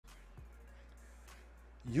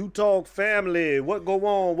You Talk family, what go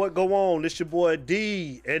on? What go on? This your boy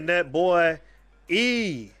D and that boy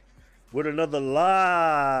E with another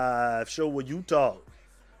live show with You Talk.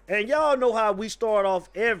 And y'all know how we start off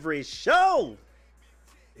every show.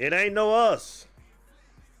 It ain't no us.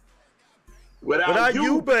 Without Without you,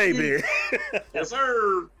 you, baby. yes,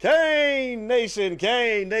 sir. Kane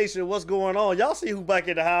Nation, what's going on? Y'all see who back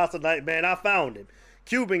in the house tonight, man? I found him.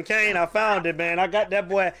 Cuban Kane, I found it, man. I got that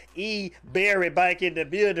boy E. Barry back in the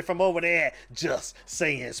building from over there. Just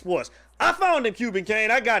saying sports. I found him, Cuban Kane.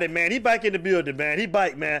 I got him, man. He back in the building, man. He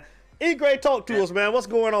back, man. E. Gray, talk to us, man. What's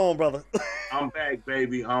going on, brother? I'm back,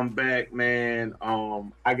 baby. I'm back, man.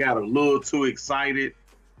 I got a little too excited.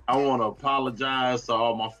 I want to apologize to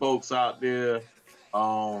all my folks out there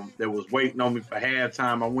that was waiting on me for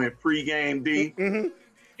halftime. I went pregame, D.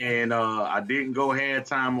 And I didn't go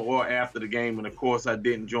halftime or after the game, and of course I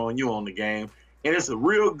didn't join you on the game. And it's a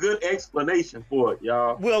real good explanation for it,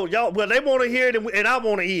 y'all. Well, they want to hear it, and I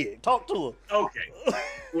want to hear it. Talk to us. Okay.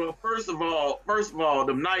 Well, first of all,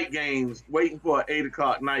 the night games, waiting for an 8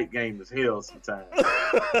 o'clock night game is hell sometimes.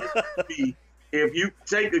 If you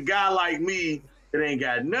take a guy like me that ain't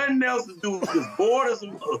got nothing else to do, just bored as a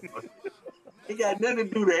motherfucker, ain't got nothing to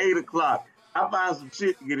do to 8 o'clock. I find some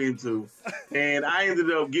shit to get into, and I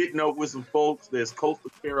ended up getting up with some folks that's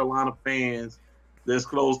Coastal Carolina fans that's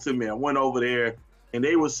close to me. I went over there, and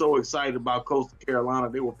they were so excited about Coastal Carolina.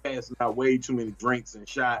 They were passing out way too many drinks and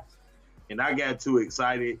shots, and I got too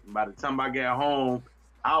excited. And by the time I got home,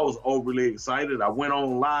 I was overly excited. I went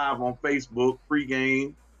on live on Facebook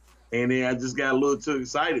pregame, and then I just got a little too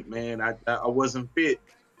excited, man. I wasn't fit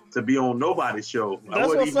to be on nobody's show. I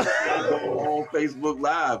wouldn't even go on Facebook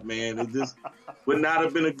Live, man. It just would not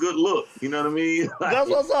have been a good look. You know what I mean? Like, that's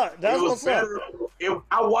what's up. That's what's better. up.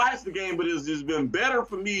 I watched the game, but it's just been better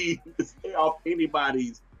for me to stay off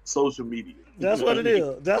anybody's social media. That's what it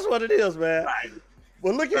is. That's what it is, man. Right.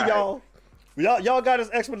 Well, look at y'all. Y'all got his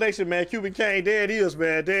explanation, man. Cuban Kane, there it is,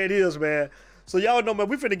 man. There it is, man. So y'all know, man,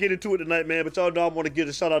 we finna get into it tonight, man. But y'all know I want to give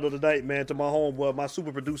a shout out of the night, man, to my homeboy, my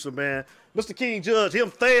super producer, man, Mr. King Judge, him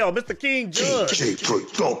fail, Mr. King Judge. DJ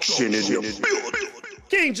Production in the building.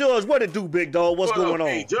 King Judge, what it do, big dog? What's going on?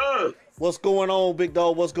 King Judge? What's going on, big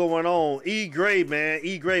dog? What's going on? E. Gray, man.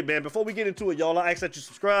 E. Gray, man. Before we get into it, y'all, I ask that you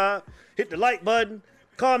subscribe, hit the like button,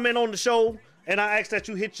 comment on the show, and I ask that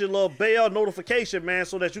you hit your little bell notification, man,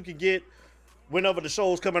 so that you can get whenever the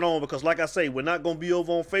show's coming on, because like I say, we're not going to be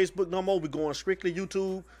over on Facebook no more. We're going strictly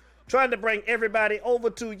YouTube, trying to bring everybody over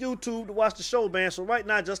to YouTube to watch the show, man. So right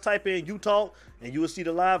now, just type in You Talk, and you will see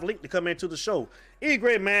the live link to come into the show.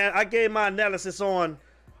 E-Great, man, I gave my analysis on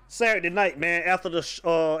Saturday night, man, after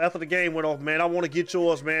the game went off, man. I want to get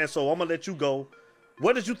yours, man, so I'm going to let you go.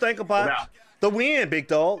 What did you think about the win, big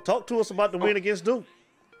dog? Talk to us about the win against Duke.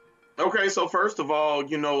 Okay, so first of all,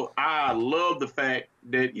 I love the fact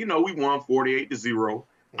that, we won 48-0.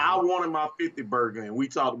 I wanted my 50 burger, and we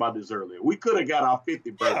talked about this earlier. We could have got our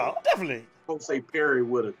 50 burger. Yeah, definitely. Folks say Perry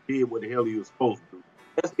would have did what the hell he was supposed to do.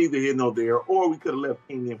 That's neither here nor there, or we could have left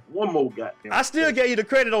King in for one more goddamn. I still gave you the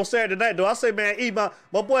credit on Saturday night, though. I say, man,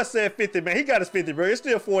 my boy said 50, man. He got his 50 burger. It's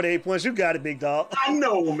still 48 points. You got it, big dog. I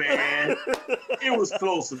know, man. It was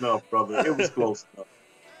close enough, brother. It was close enough.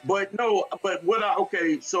 But no,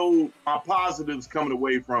 so my positives coming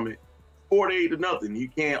away from it, 48-0. You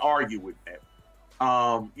can't argue with that.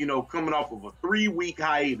 Coming off of a 3-week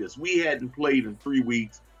hiatus, we hadn't played in 3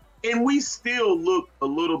 weeks, and we still looked a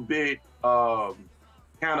little bit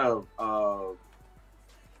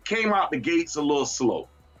came out the gates a little slow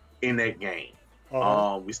in that game.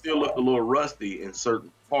 We still looked a little rusty in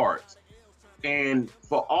certain parts. And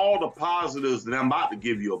for all the positives that I'm about to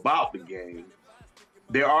give you about the game,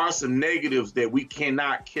 there are some negatives that we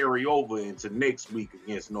cannot carry over into next week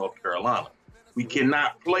against North Carolina. We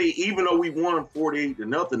cannot play, even though we won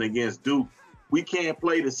 48-0 against Duke, we can't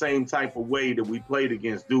play the same type of way that we played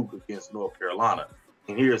against Duke against North Carolina.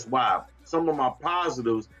 And here's why. Some of my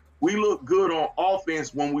positives, we look good on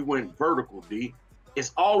offense when we went vertical, D.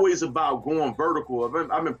 It's always about going vertical.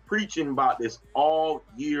 I've been preaching about this all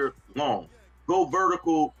year long. Go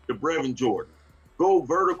vertical to Brevin Jordan. Go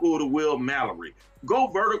vertical to Will Mallory. Go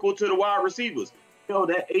vertical to the wide receivers.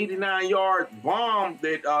 That 89-yard bomb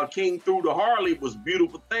that King threw to Harley was a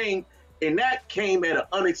beautiful thing, and that came at an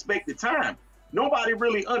unexpected time. Nobody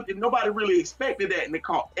really expected that, and it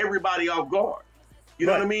caught everybody off guard. You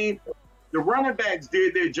know what I mean? The running backs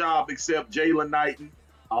did their job except Jalen Knighton.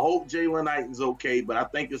 I hope Jalen Knighton's okay, but I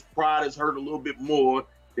think his pride is hurt a little bit more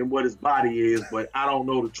than what his body is, but I don't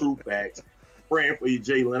know the true facts. Praying for you,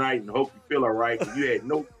 Jalen Knighton. Hope you feel all right. You had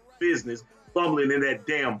no business fumbling in that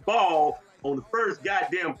damn ball on the first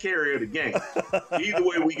goddamn carry of the game. Either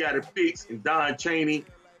way, we got it fixed, and Don Chaney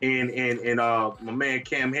and my man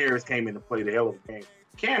Cam Harris came in to play the hell of the game.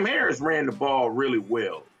 Cam Harris ran the ball really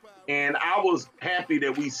well, and I was happy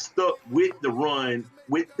that we stuck with the run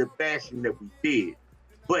with the fashion that we did.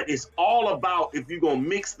 But it's all about, if you're going to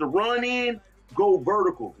mix the run in, go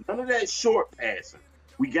vertical. None of that short passing.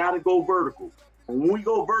 We got to go vertical. And when we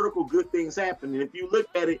go vertical, good things happen. And if you look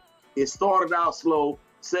at it, it started out slow.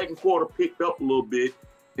 Second quarter picked up a little bit.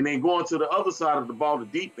 And then going to the other side of the ball, the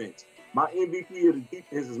defense. My MVP of the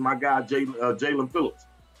defense is my guy, Jalen Phillips.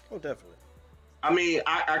 Oh, definitely. I mean,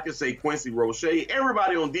 I could say Quincy Roche.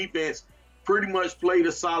 Everybody on defense pretty much played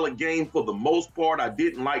a solid game for the most part. I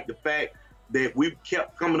didn't like the fact that we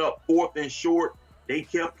kept coming up fourth and short. They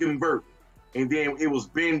kept converting. And then it was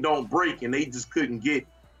bend, don't break, and they just couldn't get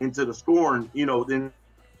into the scoring, then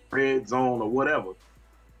red zone or whatever.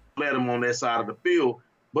 Let them on that side of the field.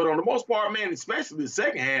 But on the most part, man, especially the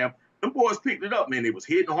second half, them boys picked it up, man. They was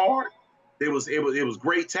hitting hard. It was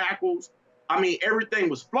great tackles. I mean, everything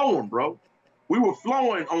was flowing, bro. We were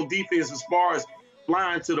flowing on defense as far as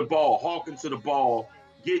flying to the ball, hawking to the ball,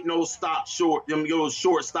 getting those stops short, those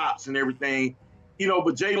short stops and everything.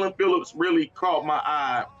 But Jalen Phillips really caught my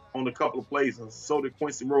eye on a couple of plays, and so did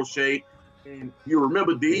Quincy Roche. And you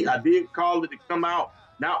remember, D, I did call it to come out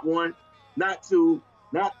not one, not two,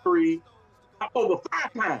 not three, not over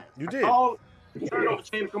 5 times. You did. I called the turnover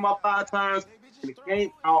chain to come out 5 times, and it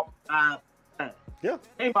came out 5 times. Yeah.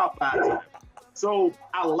 It came out 5 times. So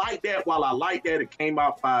I like that. While I like that, it came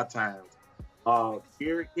out 5 times.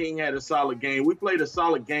 Eric King had a solid game. We played a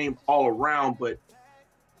solid game all around, but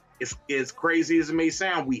it's as crazy as it may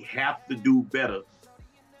sound, we have to do better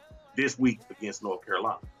this week against North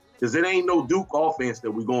Carolina. Because it ain't no Duke offense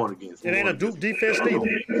that we're going against. It ain't a Duke defense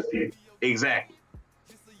neither. Exactly.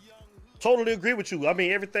 Totally agree with you. I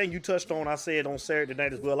mean, everything you touched on, I said on Saturday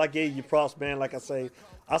night as well. I gave you props, man. Like I say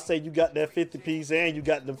you got that 50-piece and you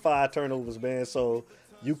got them 5 turnovers, man. So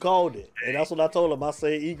you called it. And that's what I told him. I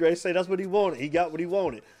said, E. Gray said that's what he wanted. He got what he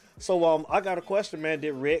wanted. So I got a question, man.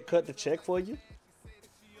 Did Red cut the check for you?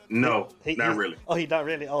 No, not really. Oh, he not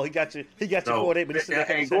really. Oh, he got you. He got you 48 minutes.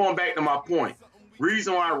 And going back to my point,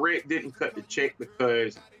 reason why Red didn't cut the check,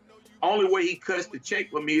 because only way he cuts the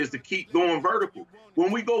check with me is to keep going vertical.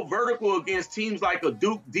 When we go vertical against teams like a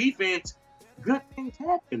Duke defense, good things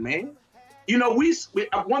happen, man.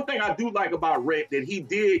 One thing I do like about Red, that he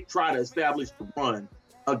did try to establish the run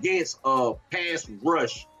against a pass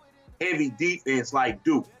rush heavy defense like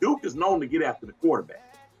Duke. Duke is known to get after the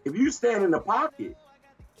quarterback. If you stand in the pocket,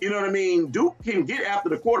 you know what I mean? Duke can get after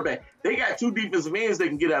the quarterback. They got 2 defensive ends that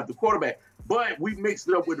can get after the quarterback. But we mixed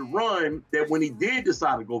it up with a run that when he did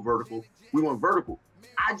decide to go vertical, we went vertical.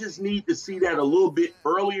 I just need to see that a little bit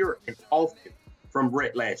earlier and often from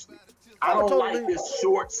Brett Lashley. I don't like this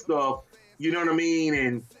short stuff, you know what I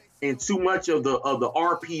mean? And too much of the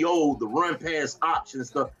RPO, the run pass option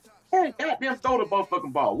stuff. Hey, goddamn, throw the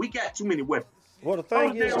motherfucking ball. We got too many weapons. Well, the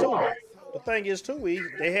thing is too,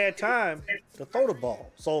 they had time to throw the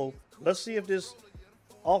ball. So let's see if this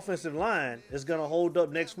offensive line is going to hold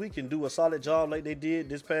up next week and do a solid job like they did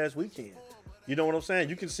this past weekend. You know what I'm saying?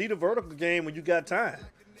 You can see the vertical game when you got time.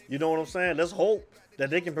 You know what I'm saying? Let's hope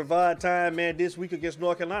that they can provide time, man, this week against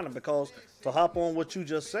North Carolina, because to hop on what you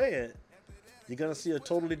just said, you're going to see a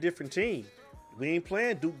totally different team. We ain't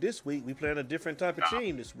playing Duke this week. We playing a different type of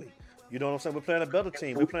team this week. You know what I'm saying? We're playing a better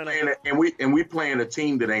team. We playing a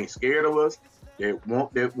team that ain't scared of us. They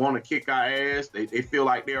want to kick our ass. They feel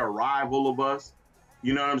like they're a rival of us.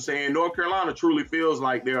 You know what I'm saying? North Carolina truly feels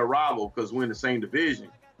like they're a rival because we're in the same division.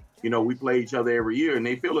 We play each other every year, and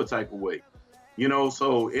they feel a type of way.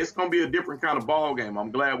 So it's going to be a different kind of ball game.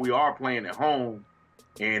 I'm glad we are playing at home.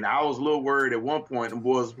 And I was a little worried at one point, them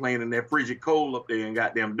boys was playing in that frigid cold up there in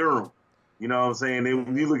goddamn Durham. You know what I'm saying?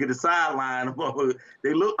 When you look at the sideline,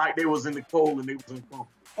 they looked like they was in the cold and they was uncomfortable.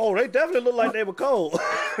 Oh, they definitely look like they were cold.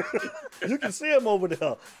 You can see them over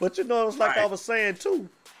there. But it's like I was saying too,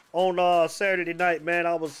 on Saturday night, man,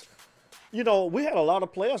 we had a lot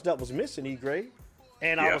of players that was missing, E-Grade.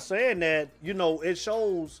 And I was saying that, it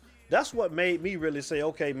shows, that's what made me really say,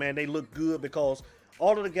 okay, man, they look good, because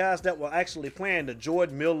all of the guys that were actually playing, the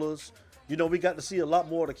Jordan Millers, we got to see a lot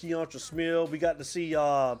more of the Keontra Smith. We got to see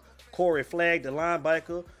Corey Flagg, the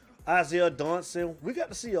linebacker, Isaiah Johnson. We got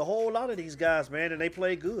to see a whole lot of these guys, man, and they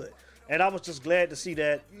play good. And I was just glad to see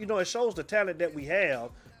that, it shows the talent that we have,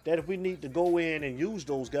 that if we need to go in and use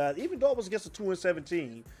those guys, even though it was against a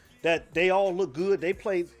 2-17, that they all look good. They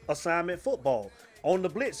play assignment football. On the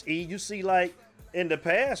blitz, you see like in the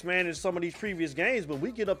past, man, in some of these previous games, when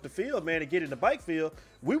we get up the field, man, and get in the bike field,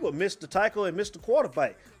 we would miss the tackle and miss the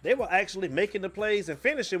quarterback. They were actually making the plays and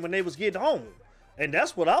finishing when they was getting home. And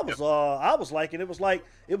that's what I was liking.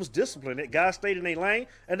 It was discipline. That guys stayed in their lane,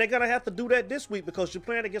 and they're gonna have to do that this week because you're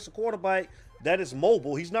playing against a quarterback that is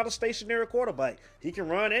mobile. He's not a stationary quarterback. He can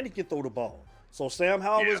run and he can throw the ball. So Sam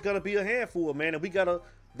Howell is gonna be a handful, man, and we gotta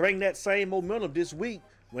bring that same momentum this week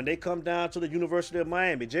when they come down to the University of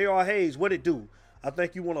Miami. J.R. Hayes, what it do? I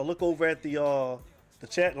think you want to look over at the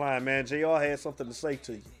chat line, man. J.R. had something to say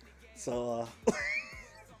to you. So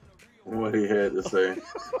what he had to say.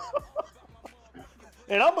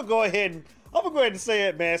 And I'm gonna go ahead and say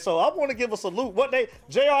it, man. So I want to give a salute. What they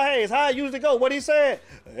J.R. Hayes, how it usually go? What he said?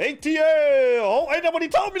 ATL. Oh, ain't that what he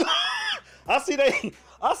told me? I see they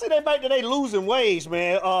back to they losing ways,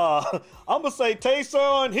 man. I'm gonna say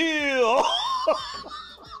Taysom Hill.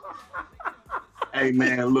 Hey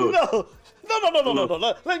man, look. No.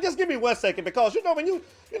 Just give me 1 second because when you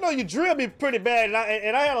drill me pretty bad,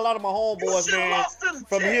 and I had a lot of my homeboys, man,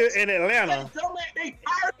 from here in Atlanta.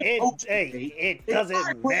 It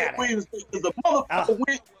doesn't matter. The motherfucker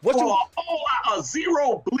went for a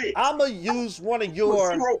zero blitz. I'ma use one of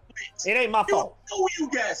your. It ain't my fault. You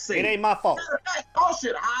got say it ain't my fault. Y'all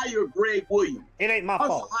should hire Greg Williams. It ain't my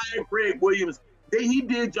fault. Hire Greg Williams. He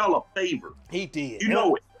did y'all a favor. He did. You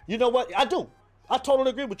know it. You know what? I do. I totally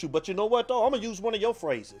agree with you, but you know what, though? I'm going to use one of your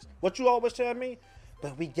phrases. What you always tell me?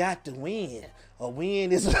 But we got to win. A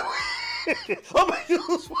win is a win. I'm going to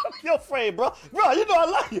use one of your phrases, bro. Bro, you know I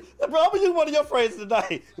like you. Bro, I'm going to use one of your phrases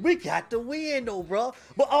tonight. We got to win, though, bro.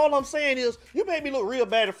 But all I'm saying is, you made me look real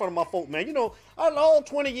bad in front of my folk, man. You know, all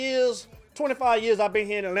 20 years, 25 years I've been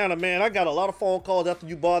here in Atlanta, man. I got a lot of phone calls after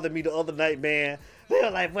you bothered me the other night, man. They were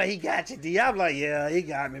like, well, he got you, D. I'm like, yeah, he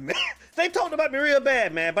got me, man. They talked about me real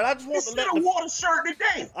bad, man, but I just want to let them... wore the shirt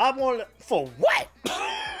today. I want to... For what?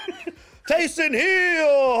 Taysom Hill.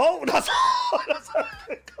 Oh, that's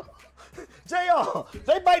JR,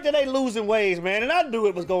 they back to they losing ways, man, and I knew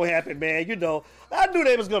it was going to happen, man. You know, I knew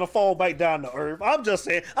they was going to fall back down to earth. I'm just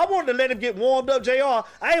saying, I wanted to let him get warmed up, JR.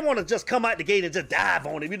 I didn't want to just come out the gate and just dive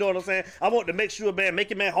on him, you know what I'm saying? I wanted to make sure, man,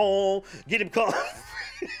 make him at home, get him caught.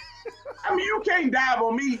 I mean, you can't dive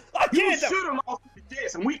on me. You should have lost to the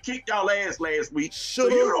Jets, and we kicked y'all ass last week. So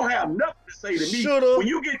you don't have nothing to say to me. When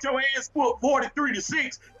you get your ass put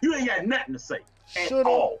 43-6, you ain't got nothing to say at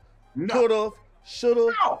all. Could've,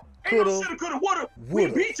 should've, could've, shoulda, woulda. We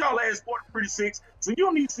beat y'all ass 43-6, so you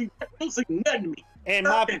don't need to see nothing to me. And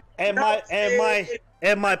my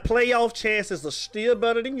playoff chances are still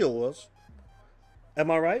better than yours.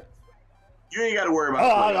 Am I right? You ain't got to worry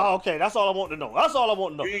about it. Okay. That's all I want to know.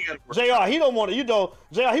 JR, he don't want to,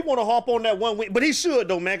 JR, he want to hop on that 1 week, but he should,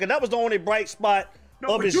 though, man, because that was the only bright spot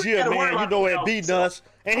of his year, man, at B-Nuts,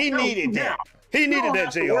 and he needed that. He needed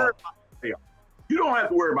that, JR. You don't have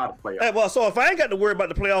to worry about the playoffs. Hey, well, so if I ain't got to worry about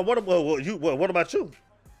the playoffs, what about you?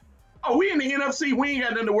 Oh, we in the NFC. We ain't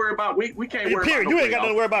got nothing to worry about. We can't worry about You ain't got nothing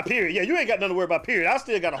to worry about, period. Yeah, you ain't got nothing to worry about, period. I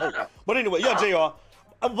still got a hope. But anyway, yeah, JR.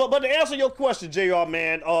 But to answer your question, JR,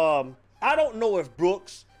 man, I don't know if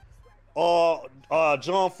Brooks or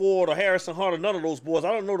John Ford or Harrison Hunter, none of those boys,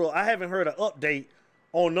 I don't know. I haven't heard an update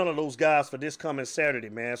on none of those guys for this coming Saturday,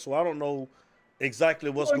 man. So I don't know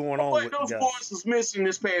exactly what's going on with those the guys. boys was missing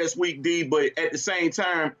this past week, D, but at the same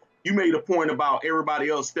time, you made a point about everybody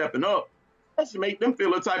else stepping up. That should make them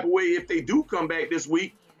feel a type of way if they do come back this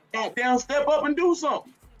week and down step up and do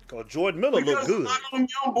something. Because Jordan Miller looked good. A lot of them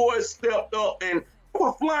young boys stepped up and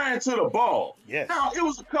were flying to the ball. Yes. Now, it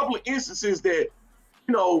was a couple of instances that,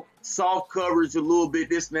 soft coverage a little bit,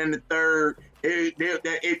 this and then the third.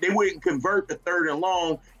 They wouldn't convert the 3rd and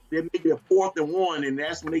long. They made it 4th and 1, and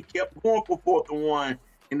that's when they kept going for 4th and 1,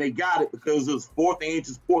 and they got it because it was 4th and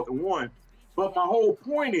inches, 4th and 1. But my whole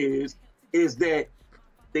point is that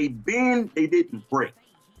they didn't break.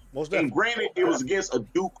 Most and granted, it was against a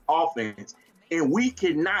Duke offense, and we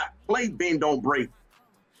cannot play bend, don't break.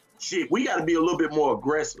 Shit, we got to be a little bit more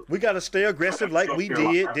aggressive. We got to stay aggressive like we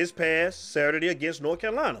did this past Saturday against North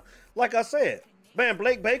Carolina. Like I said, man,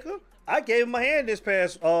 Blake Baker, I gave him a hand this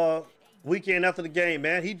past weekend after the game,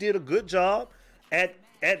 man. He did a good job at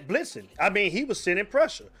blitzing. I mean, he was sending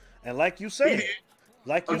pressure. And like you said,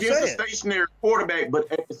 against a stationary quarterback,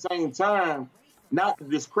 but at the same time, not to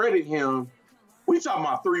discredit him, we talking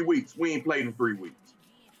about 3 weeks. We ain't played in 3 weeks.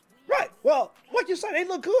 Right. Well, like you said, they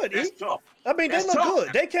look good. That's tough. I mean, they look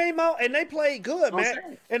good. They came out and they played good,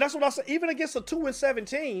 man. And that's what I said. Even against a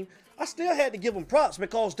 2-17, I still had to give them props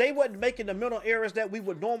because they wasn't making the mental errors that we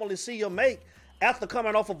would normally see them make after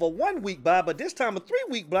coming off of a 1-week bye. But this time, a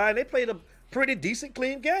 3-week bye, and they played a pretty decent,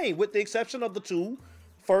 clean game with the exception of the 2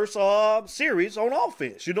 first series on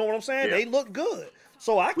offense. You know what I'm saying? Yeah. They look good.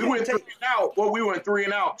 So I we can't went 3 and out. Well, we went 3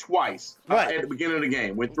 and out twice at the beginning of the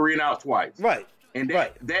game. Went 3 and out twice. Right. And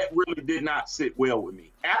that really did not sit well with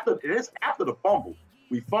me. After the fumble,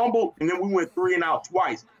 we fumbled and then we went 3 and out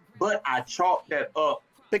twice. But I chalked that up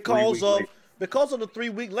because of the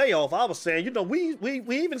 3-week layoff. I was saying, you know, we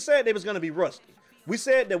even said they was going to be rusty. We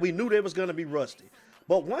said that we knew they was going to be rusty.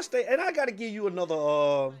 But once and I got to give you another.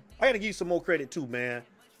 I got to give you some more credit too, man.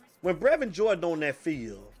 When Brevin Jordan on that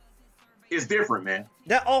field, it's different, man.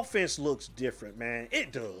 That offense looks different, man.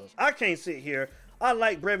 It does. I can't sit here. I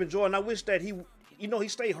like Brevin Jordan. I wish that he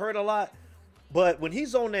stayed hurt a lot. But when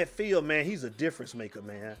he's on that field, man, he's a difference maker,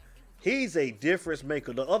 man. He's a difference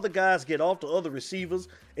maker. The other guys get off the other receivers.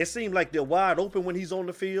 It seems like they're wide open when he's on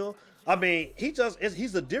the field. I mean, he's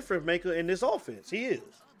a difference maker in this offense. He is.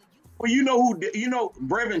 Well,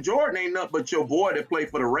 Brevin Jordan ain't nothing but your boy that played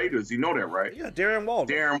for the Raiders. You know that, right? Yeah, Darren Waller.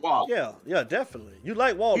 Darren Waller. Yeah, definitely. You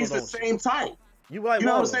like Waller, He's the same type. You like Waller. You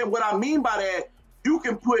know what I'm saying? What I mean by that, you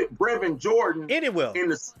can put Brevin Jordan anywhere,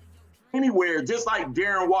 just like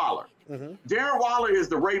Darren Waller. Mm-hmm. Darren Waller is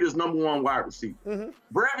the Raiders' #1 wide receiver.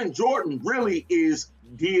 Mm-hmm. Brevin Jordan really is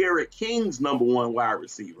De'Aaron King's #1 wide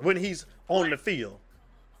receiver. When he's on the field.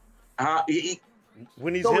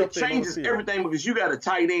 When he's so it changes everything because you got a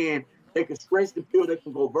tight end that can stretch the field, that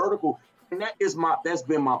can go vertical. And that's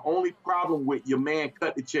been my only problem with your man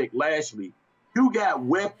Cut the Check Lashley. You got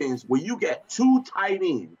weapons where you got 2 tight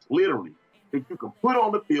ends, literally, that you can put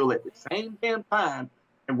on the field at the same damn time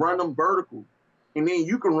and run them vertical. And then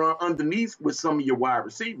you can run underneath with some of your wide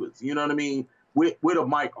receivers. You know what I mean? With a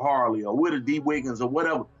Mike Harley or with a D. Wiggins or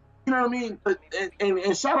whatever. You know what I mean?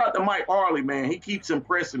 And shout out to Mike Harley, man. He keeps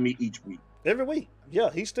impressing me each week. Every week. Yeah,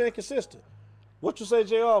 he's staying consistent. What you say,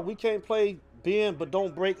 JR? We can't play bend but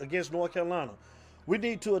don't break against North Carolina. We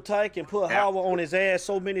need to attack and put Howard on his ass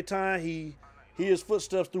so many times he hears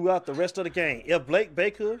footsteps throughout the rest of the game. If Blake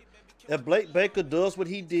Baker does what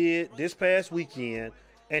he did this past weekend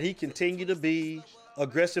and he continue to be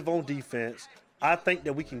aggressive on defense, I think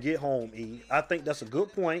that we can get home, E. I think that's a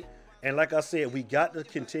good point. And like I said, we got to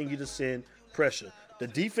continue to send pressure. The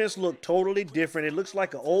defense looked totally different. It looks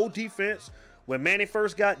like an old defense. When Manny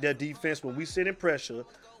first got their defense, when we sent in pressure,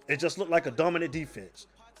 it just looked like a dominant defense.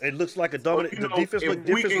 It looks like a dominant. The defense looked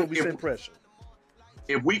different when we send pressure.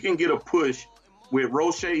 If we can get a push with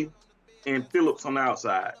Roche and Phillips on the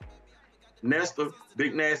outside, Nestor,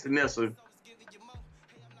 Big Nasty Nestor,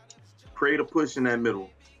 create a push in that middle,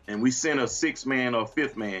 and we send a 6-man or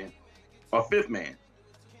 5th man,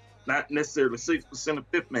 not necessarily 6%, a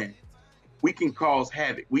 5th man, we can cause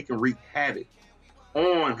havoc. We can wreak havoc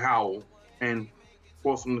on Howell and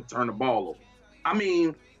force them to turn the ball over. I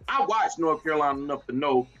mean, I watched North Carolina enough to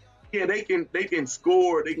know, yeah, they can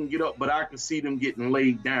score, they can get up, but I can see them getting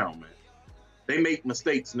laid down, man. They make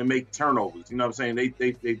mistakes and they make turnovers. You know what I'm saying? They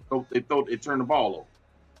turn the ball over.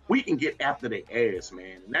 We can get after their ass,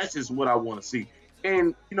 man. And that's just what I want to see.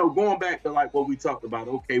 And, going back to like what we talked about,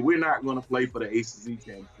 okay, we're not going to play for the ACC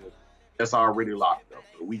championship. That's already locked up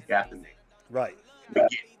for the week after next. Right.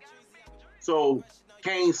 So,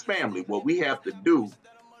 Kane's family, what we have to do,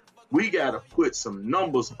 we got to put some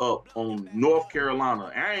numbers up on North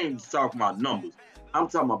Carolina. I ain't talking about numbers. I'm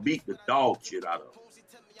talking about beat the dog shit out of them.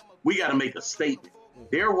 We got to make a statement.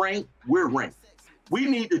 They're ranked, we're ranked. We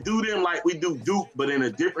need to do them like we do Duke, but in a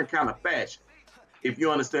different kind of fashion, if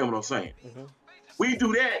you understand what I'm saying. Mm-hmm. We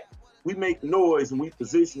do that, we make noise, and we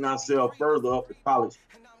position ourselves further up the college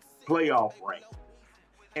playoff rank.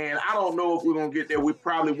 And I don't know if we're going to get there. We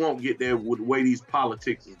probably won't get there with the way these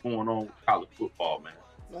politics is going on with college football, man.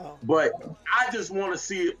 Wow. But I just want to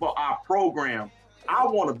see it for our program. I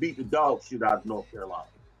want to beat the dog shit out of North Carolina.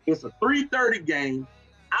 It's a 3:30 game.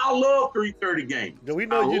 I love 3:30 games. Do we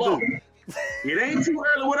know you do? It ain't too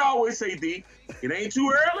early. What I always say, D. It ain't too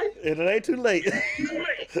early. And it ain't too late. Too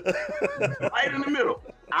late. Right in the middle.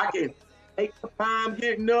 I can take the time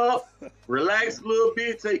getting up, relax a little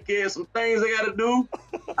bit, take care of some things I got to do.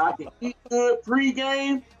 I can eat good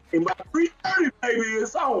pregame. And by 3:30, baby,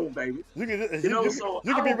 it's on, baby. You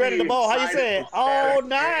can be ready to ball. How you say it? All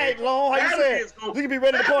night long. How you say it? You can be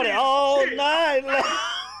ready to party all night long.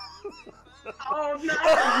 All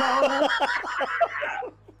night long.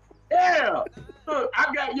 Yeah. Look,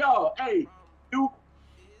 I got y'all. Hey,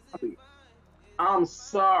 I'm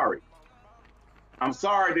sorry. I'm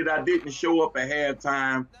sorry that I didn't show up at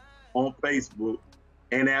halftime on Facebook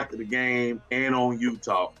and after the game and on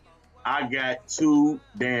Utah. I got too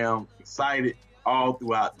damn excited all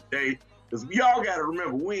throughout the day. Because y'all got to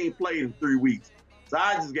remember, we ain't played in 3 weeks. So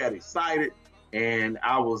I just got excited. And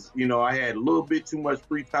I was, I had a little bit too much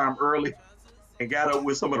free time early. and got up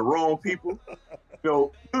with some of the wrong people. Good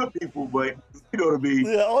people, but to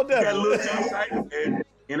be all that. Got a little too excited,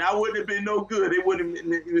 and I wouldn't have been no good. It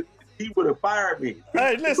wouldn't. He would have fired me.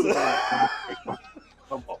 Hey, listen.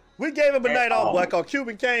 We gave him a night off, boy. Called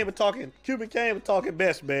Cuban Kane was talking. Cuban Kane was talking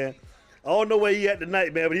best, man. I don't know where he at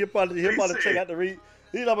tonight, man, but he'll probably check out the read.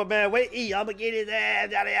 He's like, man, wait, I'm gonna get his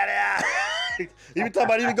ass, yada yada. He was talking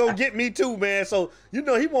about he was gonna get me too, man. So he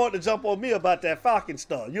wanted to jump on me about that Falcon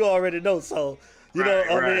stuff. You already know. So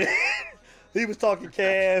I mean, he was talking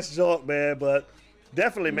cash junk, man. But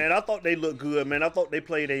definitely, man, I thought they looked good, man. I thought they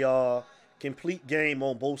played a complete game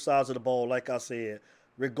on both sides of the ball. Like I said,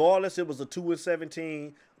 regardless, it was a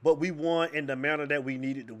 2-17, but we won in the manner that we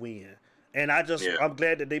needed to win. And I'm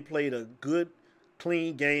glad that they played a good,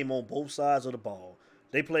 clean game on both sides of the ball.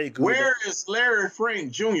 They played good. Where is Larry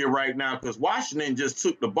Frank Jr. right now? Because Washington just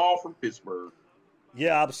took the ball from Pittsburgh.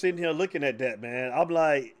 Yeah, I'm sitting here looking at that, man. I'm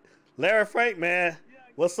like, Larry Frank, man,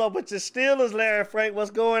 what's up with your Steelers, Larry Frank?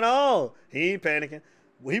 What's going on? He ain't panicking.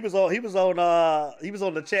 He was on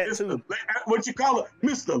the chat too. What you call it,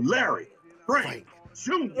 Mr. Larry Frank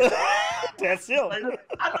Jr. That's him.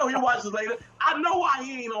 I know he watches later. I know why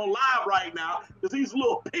he ain't on live right now, because he's a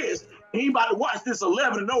little pissed. He ain't about to watch this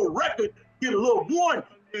 11-0 record, get a little one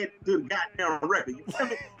to the goddamn record. You feel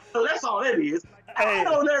me? So that's all that is. I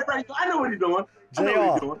know Larry Frank. I know what he's doing.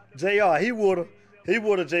 JR, he would've,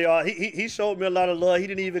 JR. He showed me a lot of love. He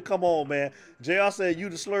didn't even come on, man. JR said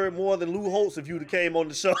you'd have slurred more than Lou Holtz if you'd have came on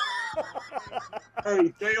the show.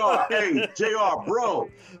 Hey, JR, bro.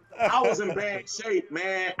 I was in bad shape,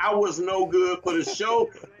 man. I was no good for the show.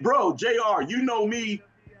 Bro, JR, you know me.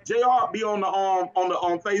 JR be on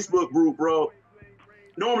the Facebook group, bro.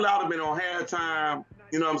 Normally I'd have been on halftime.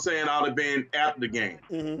 You know what I'm saying? I'd have been after the game.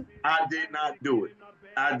 Mm-hmm. I did not do it.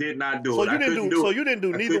 So you didn't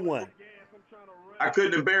do neither one. I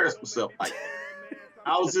couldn't embarrass myself like that.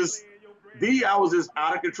 I was just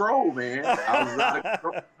out of control, man. I was out of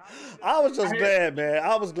control. I was just glad, man.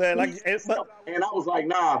 I was glad. And I was like,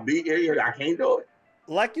 nah, I can't do it.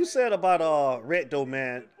 Like you said about Rhett, though,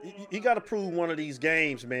 man, he got to prove one of these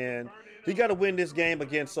games, man. He got to win this game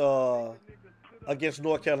against North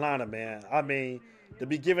Carolina, man. I mean, to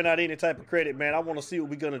be giving out any type of credit, man, I want to see what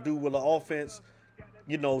we're going to do with the offense,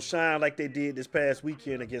 shine like they did this past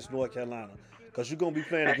weekend against North Carolina. Because you're going to be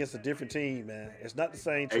playing against a different team, man. It's not the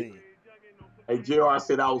same team. Hey, JR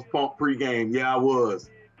said I was pumped pregame. Yeah, I was.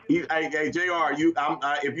 Hey, JR,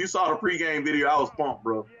 if you saw the pregame video, I was pumped,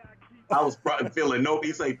 bro. I was feeling no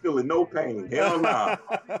pain. Hell no. Nah.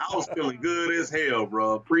 I was feeling good as hell,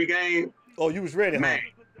 bro. Pregame. Oh, you was ready, man.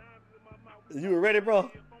 Huh? You were ready,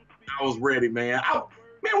 bro? I was ready, man.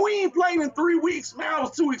 We ain't played in 3 weeks, man. I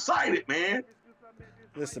was too excited, man.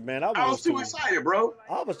 Listen, man, I was too excited, bro.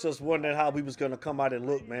 I was just wondering how we was going to come out and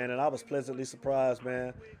look, man, and I was pleasantly surprised,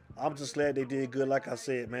 man. I'm just glad they did good, like I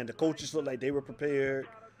said, man. The coaches looked like they were prepared.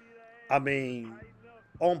 I mean,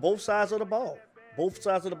 on both sides of the ball. Both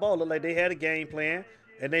sides of the ball looked like they had a game plan,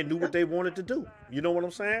 and they knew what they wanted to do. You know what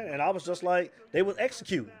I'm saying? And I was just like, they were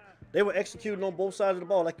executing. They were executing on both sides of the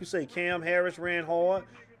ball. Like you say, Cam Harris ran hard.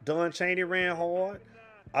 Don Chaney ran hard.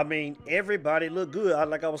 I mean, everybody looked good.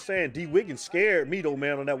 Like I was saying, D. Wiggins scared me, though,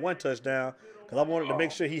 man, on that one touchdown, because I wanted to make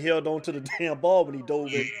sure he held on to the damn ball when he dove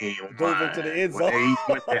into the end zone. He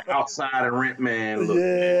went there outside and rent, man. Look,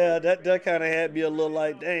 yeah, that kind of had me a little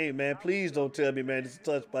like, dang, man, please don't tell me, man, it's a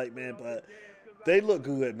touch bite, man. But they look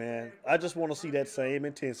good, man. I just want to see that same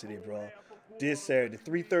intensity, bro. This Saturday,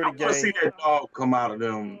 3:30 game. I want to see that dog come out of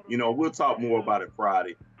them. We'll talk more about it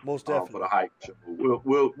Friday. Most definitely. For the hype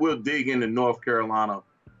show. We'll dig into North Carolina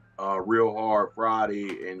real hard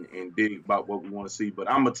Friday and dig about what we want to see. But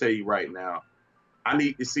I'm gonna tell you right now, I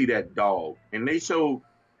need to see that dog. And they show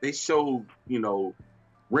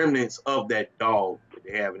remnants of that dog that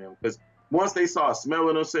they have in them. Because once they started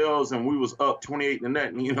smelling themselves and we was up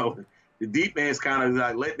 28-0, the defense kind of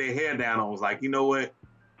like let their hair down and was like, you know what?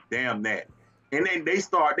 Damn that. And then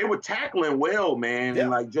they were tackling well, man. Yeah.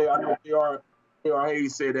 And like I know J.R.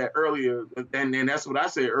 Hayes said that earlier, and then that's what I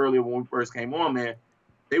said earlier when we first came on, man.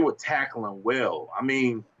 They were tackling well. I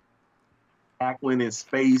mean, tackling in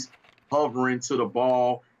space, hovering to the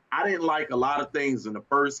ball. I didn't like a lot of things in the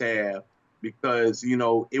first half because,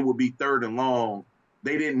 it would be 3rd and long.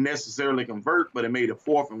 They didn't necessarily convert, but it made it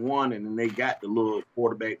 4th and 1, and then they got the little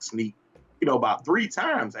quarterback sneak, about 3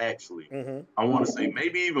 times, actually. Mm-hmm. I want to say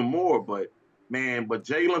maybe even more, but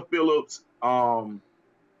Jalen Phillips,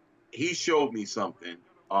 he showed me something.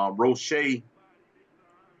 Roche,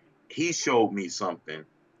 he showed me something.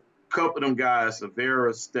 Couple of them guys,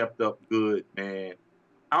 Severa stepped up good, man.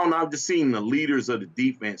 I don't know, I've just seen the leaders of the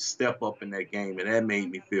defense step up in that game, and that made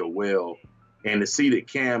me feel well. And to see that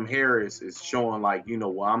Cam Harris is showing like,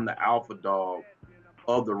 well, I'm the alpha dog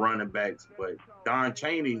of the running backs, but Don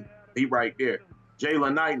Chaney, he right there.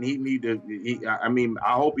 Jalen Knight,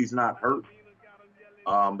 I hope he's not hurt.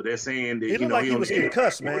 But they're saying that he looked like he was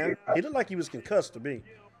concussed, man. He looked like he was concussed to me.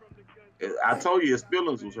 I told you his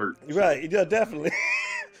feelings was hurt. Right, yeah, definitely.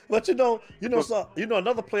 But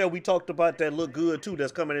another player we talked about that looked good too,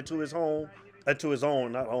 that's coming into his own, was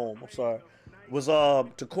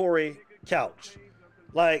Takori Couch.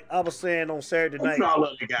 Like I was saying on Saturday night. I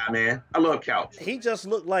love the guy, man. I love Couch. He just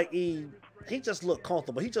looked like he just looked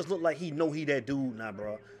comfortable. He just looked like he know he that dude now,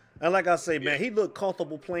 bro. And like I say, man, he looked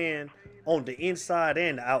comfortable playing on the inside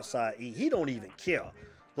and the outside. He don't even care.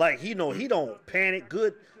 Like he don't panic.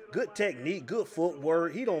 Good technique, good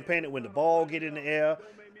footwork. He don't panic when the ball get in the air.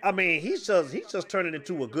 I mean, he's just turning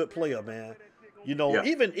into a good player, man.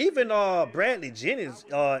 Even Bradley Jennings,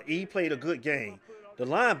 he played a good game. The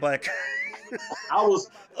linebacker.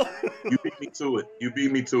 You beat me to it. You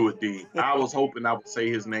beat me to it, D. I was hoping I would say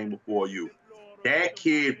his name before you. That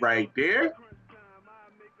kid right there,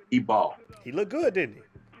 he balled. He looked good, didn't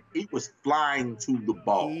he? He was flying to the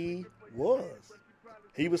ball. He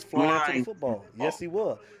was flying to the football. Yes, he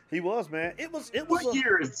was. He was, man. It was. What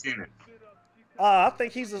year is Jennings? I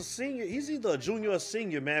think he's a senior. He's either a junior or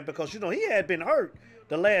senior, man, because he had been hurt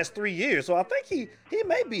the last 3 years. So I think he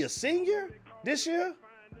may be a senior this year.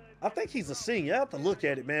 I think he's a senior. I have to look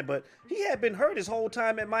at it, man. But he had been hurt his whole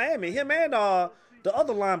time at Miami. Him and the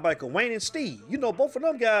other linebacker, Wayne and Steve. Both of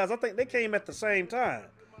them guys, I think they came at the same time.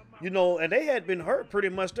 And they had been hurt pretty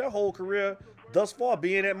much their whole career thus far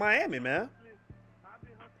being at Miami, man.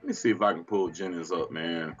 Let me see if I can pull Jennings up,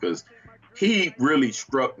 man, because he really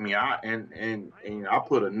struck me. I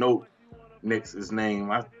put a note next to his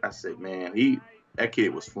name. I said, man, that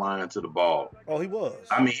kid was flying to the ball. Oh, he was.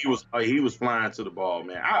 I mean, he was flying to the ball,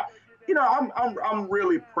 man. I'm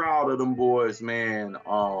really proud of them boys, man.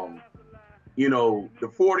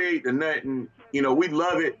 The 48 to nothing, we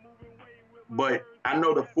love it, but I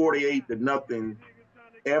know the 48-0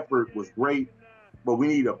 effort was great, but we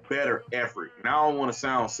need a better effort. And I don't want to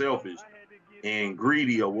sound selfish and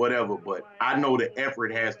greedy or whatever, but I know the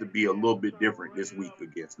effort has to be a little bit different this week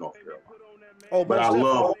against North Carolina. Oh, but I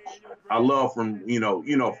love from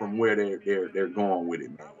from where they're going with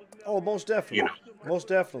it, man. Oh, most definitely. Most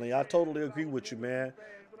definitely. I totally agree with you, man.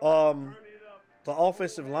 The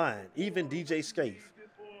offensive line, even DJ Scaife,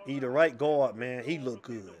 he the right guard, man. He looked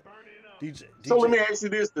good. So let me ask you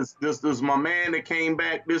this: Does my man that came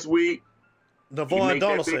back this week, Navon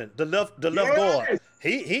Donaldson, the left guard.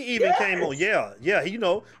 He even came on. Yeah.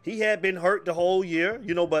 He had been hurt the whole year,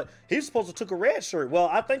 but he's supposed to took a red shirt. Well,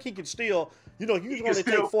 I think he can still, he can only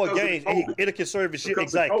take 4 games. It can serve his shit.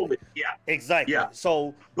 Exactly. Yeah. Exactly. Yeah.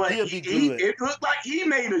 So but he'll be good. It looked like he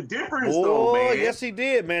made a difference, though, man. Yes, he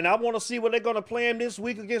did, man. I want to see what they're going to play him this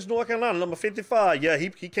week against North Carolina, number 55. Yeah, he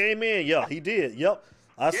came in. Yeah, he did. Yep.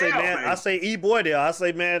 I say E-boy there. I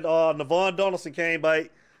say, man, Navon Donaldson came back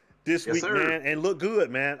this week, sir, man, and look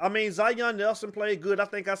good, man. I mean, Zion Nelson played good. I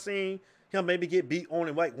think I seen him maybe get beat on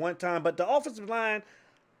it like one time, but the offensive line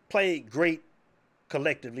played great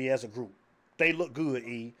collectively as a group. They look good,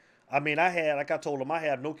 E. I mean, like I told him, I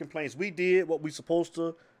have no complaints. We did what we supposed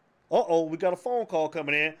to. We got a phone call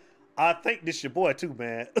coming in. I think this your boy too,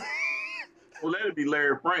 man. Well, let it be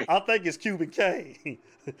Larry Frank. I think it's Cuban K.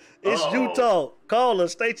 It's Utah. Call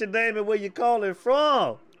us. State your name and where you calling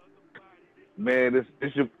from. Man, this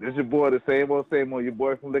your boy, the same old, your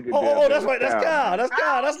boy from Lickadale. Oh, that's right. That's Kyle. That's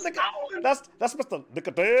Kyle. That's Mr.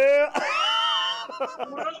 Lickadale.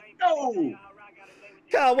 No.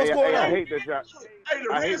 Kyle, what's going on? I hate that y'all. Hey, the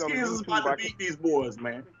Redskins is about to beat these boys,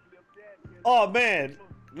 man. Oh, man.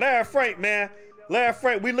 Larry Frank, man. Larry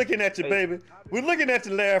Frank, we looking at you, baby. We looking at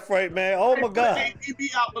you, Larry Frank, man. Oh, my God.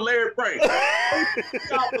 ATB out for Larry Frank.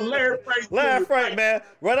 Out for Larry Frank. Larry Frank, man.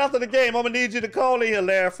 Right after the game, I'm going to need you to call in here,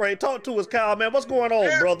 Larry Frank. Talk to us, Kyle, man. What's going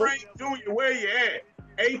on, brother? Larry Frank Jr., where you at?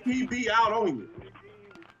 ATB out on you.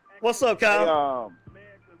 What's up, Kyle?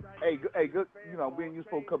 Hey, good. Me and you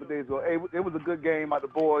spoke a couple days ago. Hey, it was a good game by the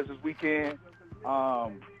boys this weekend. Only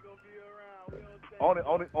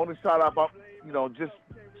shot up, just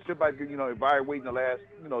sit back, evaluating the last,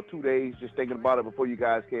 2 days, just thinking about it before you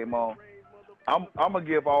guys came on. I'm gonna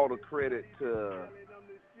give all the credit to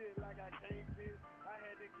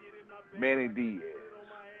Manny Diaz.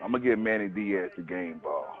 I'm gonna give Manny Diaz the game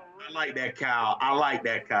ball. I like that,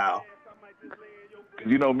 Kyle.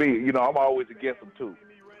 You know me, I'm always against him too.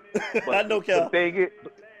 But I know, Kyle.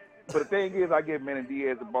 The thing is, I give Manny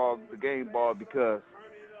Diaz the game ball because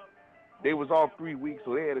they was off 3 weeks,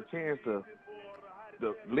 so they had a chance to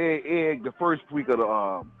lay egg the first week of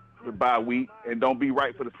the bye week and don't be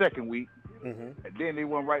right for the second week. Mm-hmm. And then they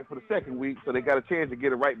weren't right for the second week, so they got a chance to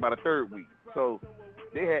get it right by the third week. So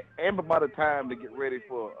they had ample amount of time to get ready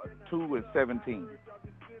for 2-17.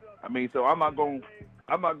 I mean, so I'm not gonna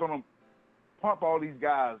pump all these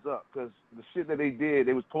guys up because the shit that they did,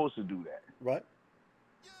 they was supposed to do that. Right.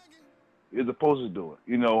 They were supposed to do it,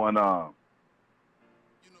 you know.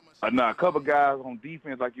 And a couple guys on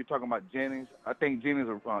defense, like you're talking about Jennings. I think Jennings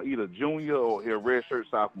is either junior or he's a redshirt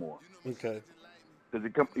sophomore. Okay.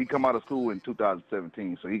 Because he come out of school in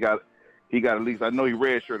 2017, so he got at least, I know he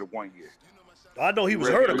redshirted 1 year. I know he was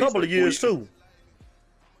hurt a couple of years too.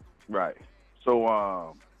 Right.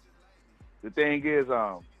 So the thing is,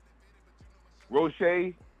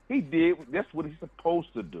 Roche, that's what he's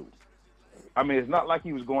supposed to do. I mean, it's not like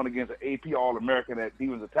he was going against an AP All-American that he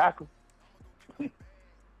was a tackle.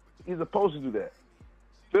 He's supposed to do that.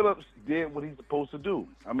 Phillips did what he's supposed to do.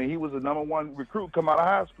 I mean, he was the #1 recruit come out of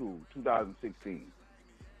high school, 2016.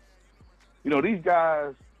 You know, these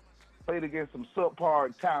guys played against some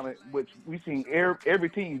subpar talent, which we seen every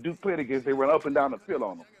team Duke played against. They run up and down the field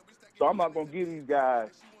on them. So I'm not going to give these guys,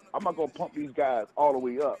 I'm not going to pump these guys all the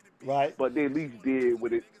way up. Right. But they at least did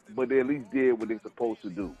what they're supposed to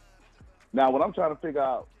do. Now, what I'm trying to figure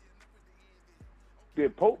out,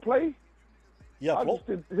 did Pope play? Yeah, I Pope.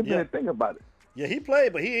 just didn't think about it. Yeah, he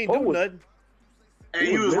played, but he ain't do nothing. And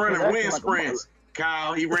he was running wind sprints,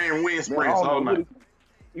 Kyle. He ran wind sprints all night.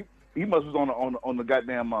 He must was on the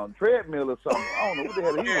goddamn treadmill or something. I don't know what the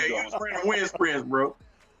hell he was doing. Yeah, he was running wind sprints, bro.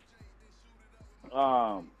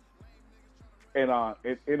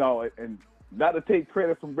 And not to take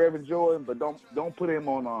credit from Brevin Jordan, but don't put him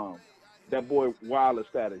on that boy Wilder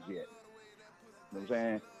status yet. You know what I'm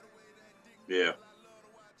saying? Yeah.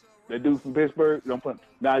 That dude from Pittsburgh, don't put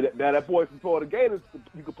now that boy from Florida Gators,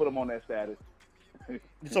 you could put him on that status. You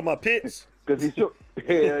talking about Pitts? Because he should.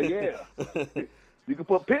 Yeah. You can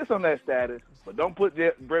put Pitts on that status, but don't put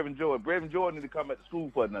Brevin Jordan. Brevin Jordan need to come back to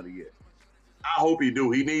school for another year. I hope he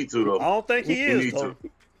do. He needs to, though. I don't think he is, though.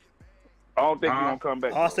 I don't think he's going to come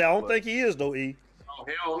back. I don't think he is, though, E. Oh,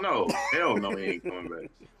 hell no. Hell no, he ain't coming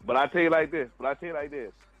back. But I tell you like this.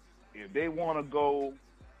 If they want to go,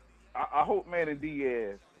 I hope Manny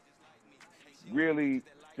Diaz really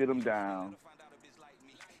sit him down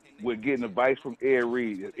with getting advice from Ed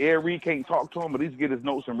Reed. If Ed Reed can't talk to him, at least get his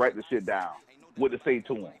notes and write the shit down. What to say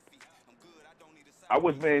to him. I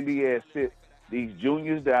wish Manny Diaz sit these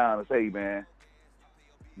juniors down and say, man,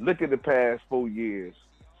 look at the past 4 years.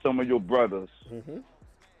 Some of your brothers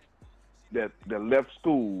that left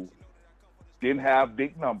school didn't have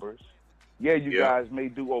big numbers. Yeah, you guys may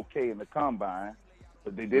do okay in the combine,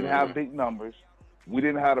 but they didn't have big numbers. We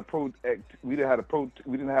didn't have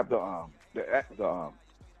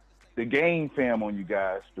the game film on you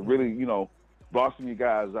guys to really, blossom you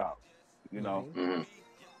guys out.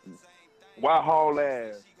 Why haul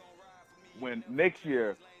ass when next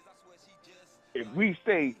year, if we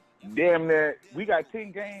stay damn near, we got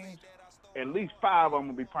 10 games, at least 5 of them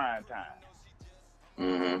will be prime time.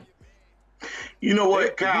 You know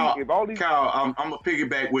what, Kyle? Kyle, I'm gonna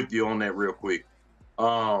piggyback with you on that real quick.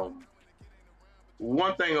 One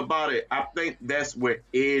thing about it, I think that's where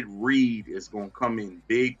Ed Reed is gonna come in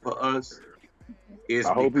big for us. Is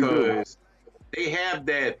because they have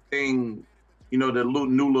that thing, the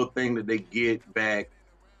new little thing that they get back,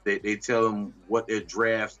 that they tell them what their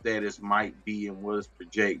draft status might be and what is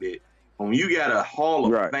projected. When you got a Hall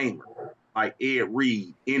of Famer like Ed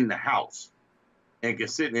Reed in the house and can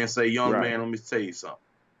sit there and say, young man, let me tell you something.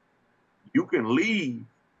 You can leave,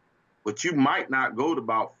 but you might not go to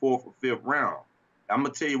about 4th or 5th round. I'm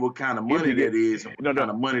going to tell you what kind of money that is and what kind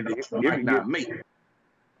of money that you might not make.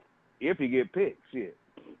 If you get picked, shit.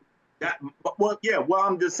 Well,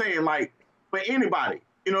 I'm just saying, like, for anybody,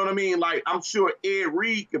 you know what I mean? Like, I'm sure Ed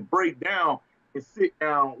Reed could break down and sit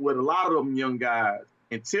down with a lot of them young guys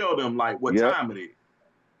and tell them, like, what time it is.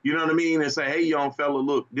 You know what I mean? And say, hey, young fella,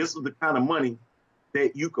 look, this is the kind of money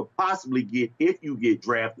that you could possibly get if you get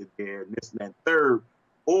drafted there, and this and that third.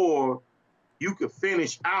 Or you could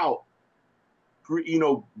finish out,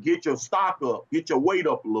 get your stock up, get your weight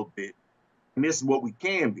up a little bit. And this is what we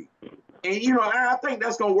can be. And, I think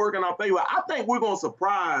that's going to work in our favor. I think we're going to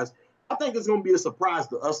surprise. I think it's going to be a surprise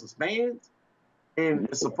to us as fans. And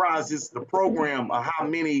a surprise is the program of how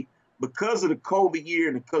many, because of the COVID year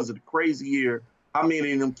and because of the crazy year, how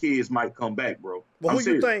many of them kids might come back, bro. Well,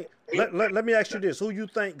 who you think, let me ask you this. Who you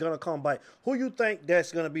think going to come back? Who you think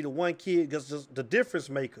that's going to be the one kid, because the difference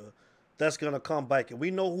maker that's going to come back? And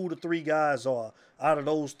we know who the 3 guys are out of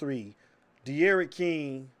those 3. De'Aaron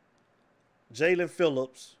King, Jalen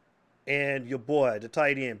Phillips, and your boy, the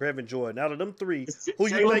tight end, Brevin Jordan. Out of them three, who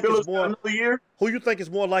you Jalen think Phillips is more? have another year? Who you think is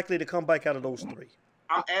more likely to come back out of those three?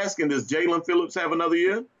 I'm asking, does Jalen Phillips have another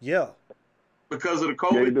year Yeah, because of the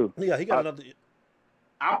Yeah, you COVID? do. yeah, he got another.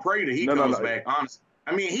 I pray that he No, comes no. back. Honestly,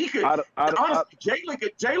 I mean, he could. I-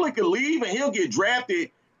 Jalen could leave and he'll get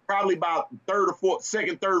drafted probably about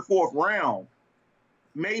second, third, fourth round,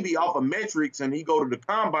 maybe off of metrics, and he go to the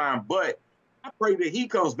combine. But I pray that he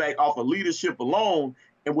comes back off of leadership alone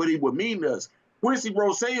and what he would mean to us. Quincy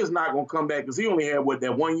Roche is not going to come back because he only had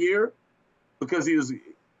that 1 year because he was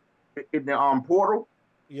in the portal.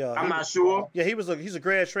 Yeah, I'm not sure. Yeah, he's a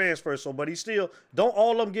grad transfer, so but he still don't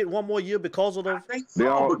all of them get 1 more year because of I them. think They so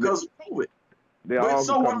all- because of COVID. They But all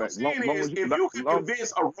so can what come I'm back. saying Long is, as if you could long-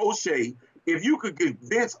 convince a Roche, if you could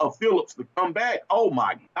convince a Phillips to come back, oh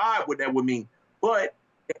my God, what that would mean. But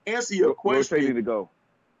to answer your Roche need question, to go.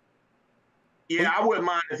 yeah, I wouldn't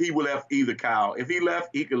mind if he would left either, Kyle. If he left,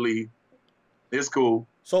 he could leave. It's cool.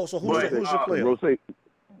 So who's But, your player? Roche,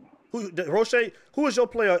 Roche, who is your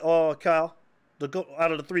player, Kyle?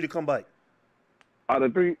 Out of the three to come back. out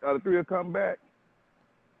of three will come back.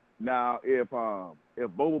 Now, if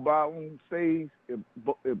Bobo Bowden stays, if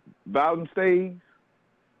Bowden stays,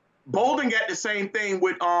 Bolden got the same thing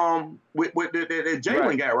with the Jalen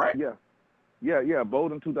Right. got, right? Yeah.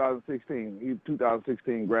 Bowden 2016. He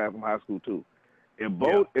 2016 grad from high school too.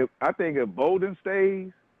 If I think if Bowden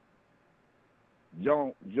stays,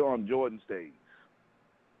 John Jordan stays.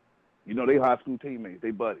 You know, they high school teammates.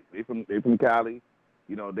 They buddies. They from Cali.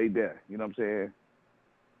 You know, they there. You know what I'm saying?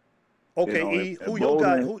 Okay, You know, E, if who your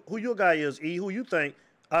guy? Bolden- Who your guy is? E, who you think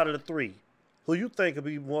out of the three? Who you think would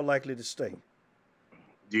be more likely to stay?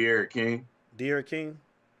 De'Aaron King. De'Aaron King.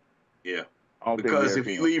 Yeah. I don't think Because Derrick if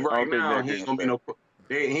he King- leave I right don't think now, Derrick he King ain't gonna will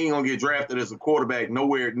be he ain't gonna get drafted as a quarterback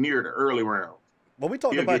nowhere near the early rounds. But we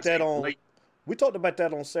talked He'll about get that taken on. late. We talked about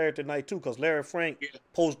that on Saturday night too, because Larry Frank Yeah.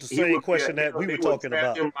 posed the He same would- question yeah, that we they were would talking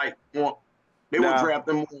draft about. him they would Nah. draft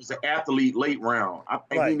him as an athlete late round. I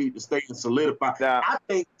think he Right. need to stay and solidify. Nah. I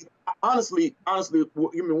think honestly,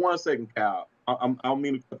 give me 1 second, Kyle. I don't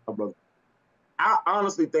mean to cut my brother. I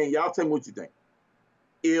honestly think, y'all tell me what you think.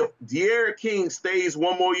 If De'Aaron King stays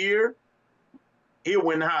 1 more year, he'll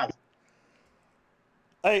win the Heisman.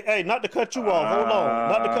 Hey, not to cut you off. Hold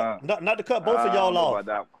on. Not to cut both of y'all off.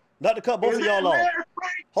 Not to cut both of y'all off.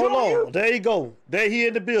 Hold on. There you go. There he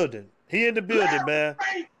in the building. He in the building, man.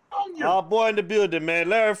 Our boy in the building, man.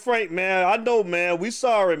 Larry Frank, man. I know, man. We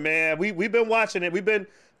sorry, man. We been watching it. We been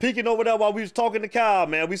peeking over there while we was talking to Kyle,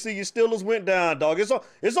 man. We see your Steelers went down, dog.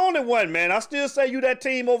 It's only one, man. I still say you that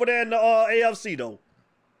team over there in the AFC, though.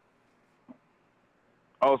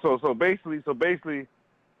 Oh, so basically,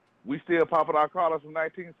 we still popping our collars from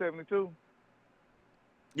 1972.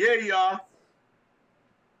 Yeah, you are.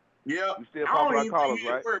 Yeah. We still I popping don't our even collars, think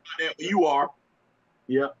you right? worry about that, but you are.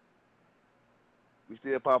 Yeah. We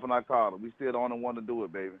still popping our collar. We still the only one to do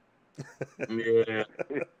it, baby. Yeah.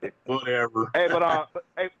 Whatever. Hey, but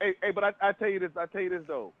I tell you this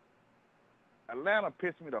though. Atlanta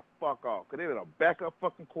pissed me the fuck off because they had a backup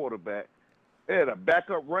fucking quarterback. They had a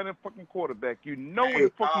backup running fucking quarterback. You know what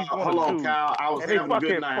the fuck he's going to do. Hold on, Kyle. I was And they having a good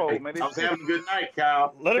fucking night. fold, man. I was having a good night,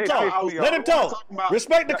 Kyle. Let him They talk. pissed me Let off. him talk.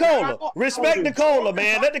 Respect the caller. Respect the caller,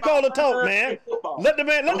 man. Let the caller talk, man. Let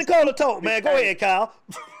the caller talk, man. Go ahead, Kyle.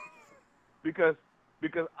 Because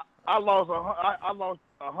I lost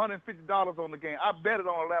 $150 on the game. I bet it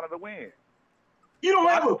on Atlanta to win. You don't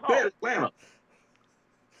ever bet Atlanta.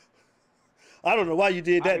 I don't know why you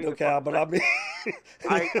did that, though, Kyle, but I mean.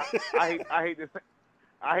 I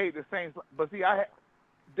hate the Saints, but see,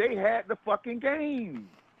 they had the fucking game.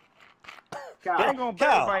 They ain't gonna bet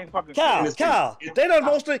if I ain't fucking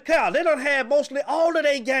Kyle, they done had mostly all of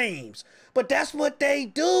their games, but that's what they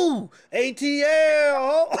do.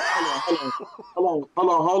 ATL.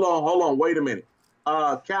 Hold on. Wait a minute.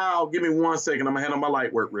 Kyle, give me 1 second. I'm gonna handle my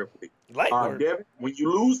light work real quick. Devin, when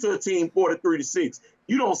you lose to a team 43-6,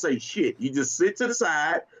 you don't say shit. You just sit to the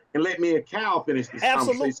side and let me and Kyle finish this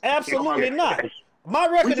conversation. Absolutely not. My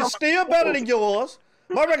record is still better than yours.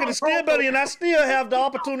 My record is still better, and I still have the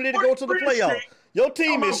opportunity to go to the playoffs. Your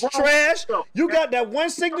team is trash. You got that one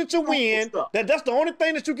signature win. That's the only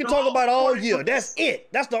thing that you can talk about all year. That's it.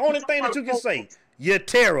 That's the only thing that you can say. You're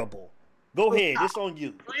terrible. Go ahead. It's on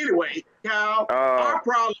you. Anyway, Kyle, our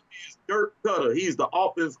problem is Dirk Cutter. He's the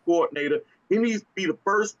offense coordinator. He needs to be the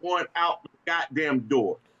first one out the goddamn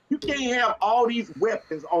door. You can't have all these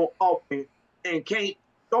weapons on offense and can't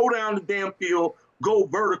go down the damn field, go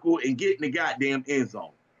vertical, and get in the goddamn end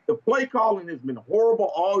zone. The play calling has been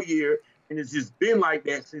horrible all year, and it's just been like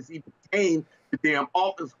that since he became the damn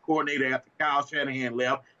offensive coordinator after Kyle Shanahan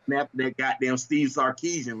left. And after that goddamn Steve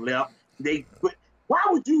Sarkisian left, they put. Why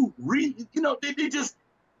would you they just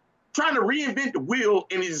trying to reinvent the wheel,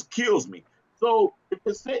 and it just kills me. So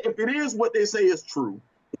if it is what they say is true,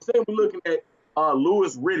 say we're looking at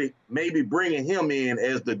Louis Riddick maybe bringing him in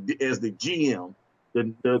as the GM,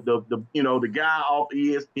 the guy off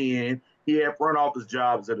ESPN. He had front office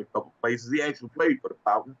jobs at a couple places. He actually played for the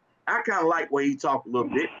Falcons. I kind of like where he talked a little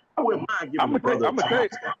bit. I wouldn't mind giving him a job.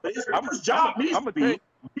 But his job needs to be get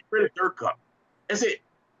rid of Dirk Cup. That's it.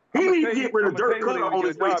 He needs to get rid of Dirk Cup on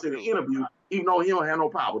his way to the interview, even though he don't have no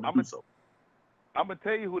power to do so. I'm going to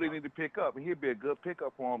tell you who they need to pick up, and he'll be a good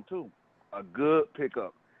pickup for him, too. A good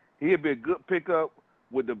pickup. He'll be a good pickup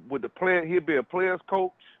with the player. He'll be a player's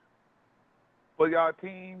coach for y'all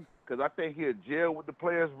team, because I think he'll gel with the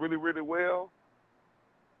players really, really well.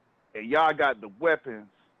 And y'all got the weapons.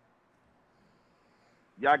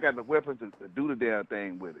 Y'all got the weapons to do the damn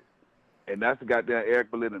thing with it. And that's the goddamn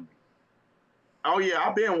Eric Bieniemy. Oh, yeah,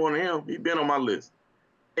 I've been one of him. He's been on my list.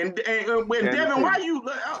 And when Devin, why you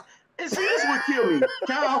and see, this would kill me.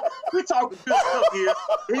 Kyle, we talking good stuff here.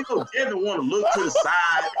 You know, Devin want to look to the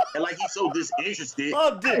side and like he's so disinterested.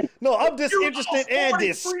 I'm disinterested and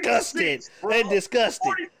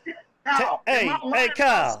disgusted. Kyle, hey,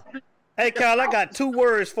 Kyle. Hey, Kyle, I got 2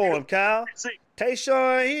 words for him, Kyle.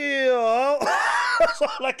 Taysom Hill. That's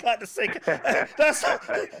all I got to say. That's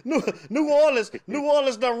New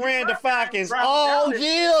Orleans done ran the Falcons all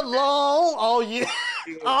year long.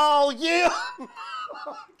 All year.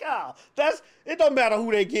 Kyle, it don't matter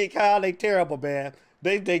who they get, Kyle. They terrible, man.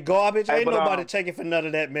 They garbage. Ain't nobody checking for none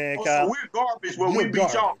of that, man, Kyle. So we're garbage when we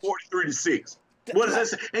beat y'all 43-6. What does that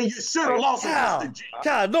say? And you should have lost against the Jets.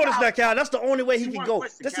 Kyle, notice that, Kyle. That's the only way he can go.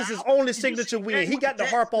 This is his only signature win. He got to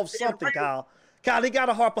harp off something, Kyle. Kyle, he got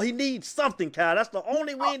to harp off. He needs something, Kyle. That's the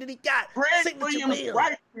only win that he got. Greg Williams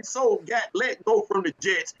rightfully so got let go from the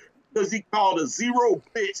Jets because he called a 0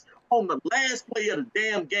 blitz on the last play of the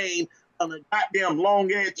damn game on a goddamn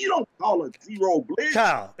long ass. You don't call a 0 blitz.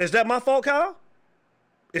 Kyle, is that my fault, Kyle?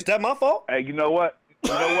 Is that my fault? Hey, you know what?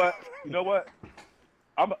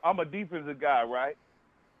 I'm a defensive guy, right?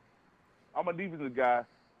 I'm a defensive guy,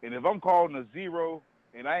 and if I'm calling a 0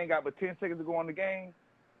 and I ain't got but 10 seconds to go in the game,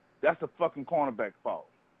 that's the fucking cornerback's fault.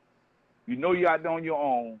 You know you're out there on your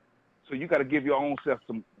own, so you got to give your own self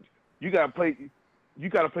some. You got to play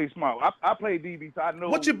smart. I play DB, so I know.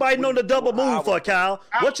 What you biting on the double move for, Kyle?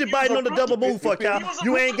 What you biting on the double move for, Kyle?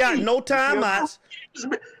 You ain't got no timeouts.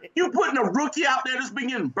 You putting a rookie out there that's been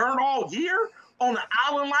getting burnt all year on an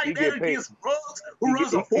island like that against Ruggs, who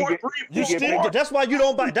runs a 4-3-4. That's why you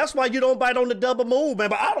don't bite. That's why you don't bite on the double move, man.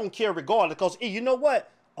 But I don't care regardless, because you know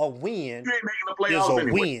what? A win you ain't making the playoffs is a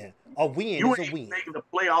anyway. win. A win you is a ain't win. Making the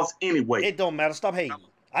playoffs anyway. It don't matter. Stop hating.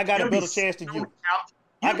 I got a better chance than you.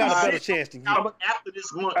 I got a better chance than you. After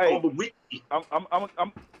this month, over weekend. I'm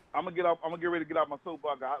gonna get off. I'm gonna get ready to get out my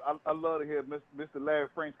soapbox. I love to hear Mr. Larry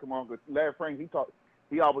Franks come on. Cause Larry Franks,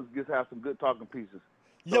 he always just has some good talking pieces.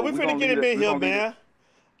 Yeah, we finna get him in here, man.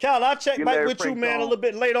 Kyle, I'll check back with you, man, a little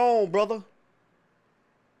bit later on, brother.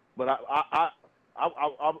 But I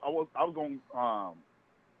was gonna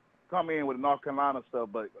come in with the North Carolina stuff,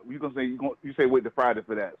 but you say wait to Friday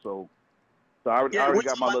for that. So I already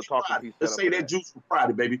got my little talking piece. Let's say that juice for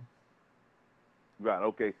Friday, baby. Right.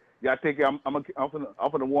 Okay. Yeah, I take it. I'm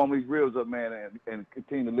gonna warm these ribs up, man, and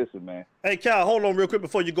continue to listen, man. Hey, Kyle, hold on real quick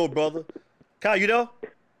before you go, brother. Kyle, you there?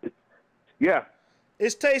 Yeah.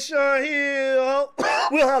 It's Taysom Hill.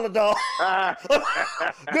 We'll holler, dog.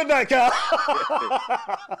 Good night, Kyle.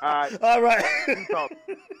 All right.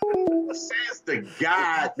 Says the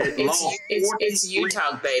guy that lost it's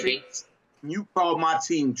Utah, baby. You call my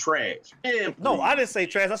team trash. Man, no, I didn't say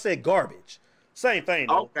trash. I said garbage. Same thing,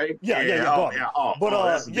 though. Okay. Yeah, garbage.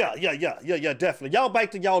 Definitely. Y'all back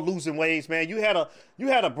to y'all losing ways, man. You had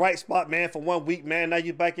a bright spot, man, for 1 week, man. Now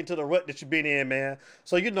you back into the rut that you've been in, man.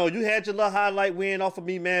 So, you had your little highlight win off of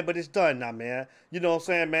me, man, but it's done now, man. You know what I'm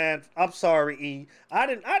saying, man? I'm sorry, E. I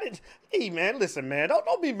didn't. E, man, listen, man.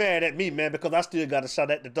 Don't be mad at me, man, because I still got a shot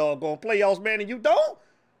at the doggone playoffs, man, and you don't.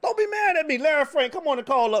 Don't be mad at me. Larry Frank, come on and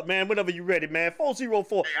call up, man, whenever you're ready, man.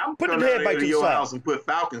 404. Hey, put the head back to your side. house and put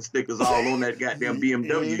Falcon stickers all on that goddamn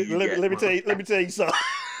BMW. Let me tell you something.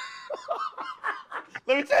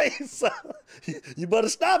 Let me tell you something. You better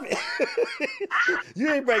stop it.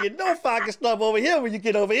 You ain't bringing no Falcon stuff over here when you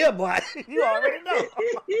get over here, boy. You already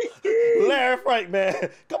know. Larry Frank, man.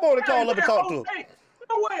 Come on and call up and talk to him. You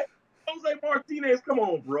know what? Jose Martinez, come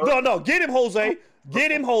on, bro. No, get him, Jose.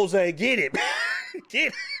 Get him, Jose. Get him. Get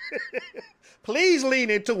him. Please lean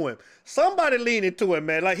into him. Somebody lean into him,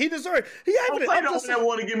 man. Like, he deserves. He don't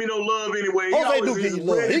want to give me no love anyway. Jose do give you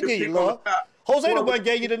love. He give you love. Jose the one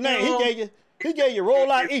gave you the name. He gave you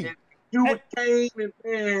Roll Out E. You came and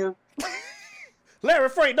man. Larry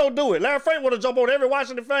Frank, don't do it. Larry Frank want to jump on every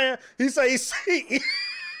Washington fan. He say,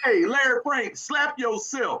 Hey, Larry Frank, slap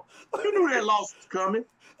yourself. You knew that loss was coming.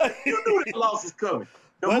 You knew that loss was coming.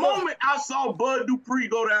 The moment I saw Bud Dupree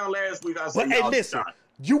go down last week, I said, hey, listen,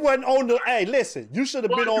 you wasn't on the, hey, listen, you should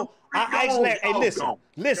have been on, I asked Larry,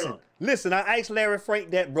 hey, listen, I asked Larry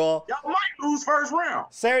Frank that, bro. Y'all might lose first round.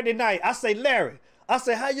 Saturday night, I say, Larry, I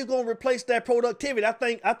said, how you going to replace that productivity? I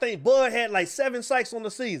think Bud had like 7 sacks on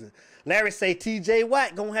the season. Larry say, TJ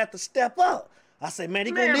Watt going to have to step up. I say, man,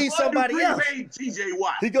 he going to need somebody else. TJ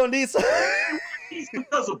Watt. He going to need some.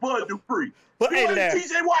 Because of Bud Dupree. But hey, Larry.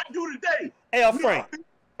 TJ Watt do today?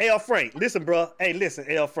 L. Frank, listen, bro. Hey, listen,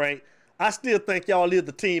 L. Frank. I still think y'all is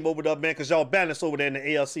the team over there, man, because y'all balanced over there in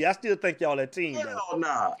the ALC. I still think y'all that team, though. Hell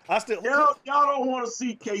nah. Y'all don't want to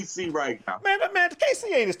see KC right now. Man,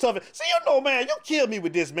 KC ain't as tough. See, you know, man, you killed me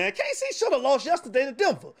with this, man. KC should have lost yesterday to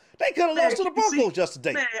Denver. They could have lost to the Broncos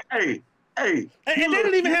yesterday. Man, hey. And they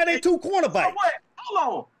didn't even have their 2 cornerbacks. So what?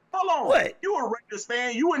 Hold on. What? You a Raiders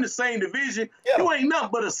fan. You in the same division. Yeah. You ain't nothing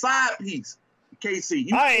but a side piece,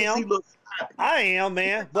 KC. I am,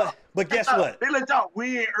 man. But guess what? They let y'all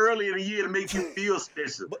win early in the year to make you feel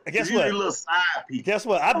special. But guess what? A little side piece. Guess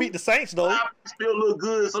what? I beat the Saints, though. Still look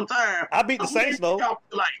good sometimes. I beat the Saints, though.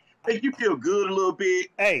 Make you feel good a little bit.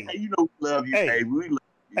 Hey, you know we love you, baby. We love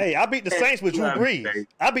you. Hey, I beat the Saints with Drew Brees.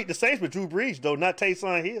 I beat the Saints with Drew Brees, though, not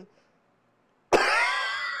Taysom Hill.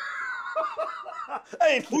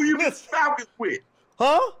 Hey, who you miss Falcons with?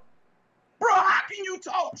 Huh? Bro, how can you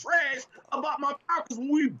talk trash about my Falcons when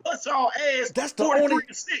we bust y'all ass? That's the only.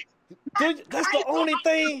 Dude, that's the only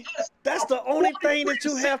thing. That's the only thing that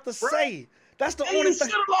you have to say. That's the only thing. You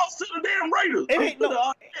should have lost to the damn Raiders. It ain't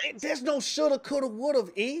no. There's no shoulda, coulda, woulda.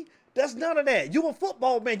 That's none of that. You a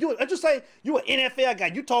football man. I just say you an NFL guy.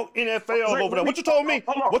 You talk NFL over there. What you told me?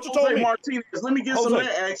 What you told me? Martinez, let me get some of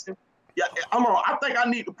that action. Yeah, hold on. I think I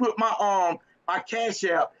need to put my my Cash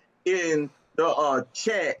App in the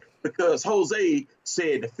chat because Jose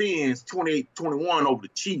said the Fins 28-21 over the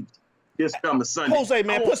Chiefs this coming Sunday. Jose,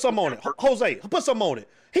 man, put some on it. Jose, put some on it.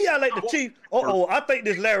 He out like the Chiefs. I think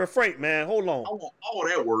this Larry Frank, man. Hold on. I want all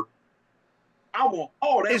that work. I want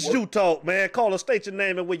all that it's work. You talk, man. Call us, state your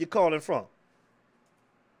name and where you're calling from.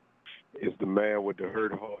 It's the man with the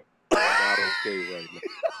hurt heart. I'm not okay right now.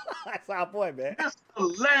 That's our boy, man.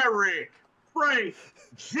 Mr. Larry Frank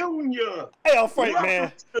Jr. L. Frank, man.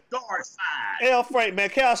 To the dark side. L. Frank, man.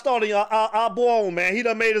 Kyle Starling, our boy on, man. He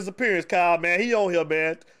done made his appearance, Kyle, man. He on here,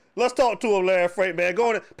 man. Let's talk to him, Larry Frank, man.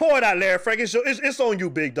 Go on, pour it out, Larry Frank. It's on you,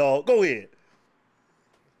 big dog. Go ahead.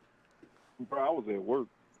 Bro, I was at work.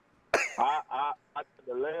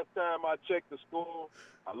 The last time I checked the score,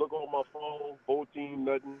 I look on my phone,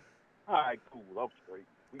 14-0. All right, cool. I'm straight.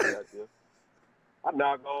 We got this. I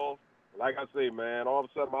knock off. Like I say, man, all of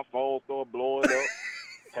a sudden my phone started blowing up,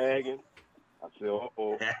 tagging. I said,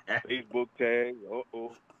 uh-oh. Facebook tag,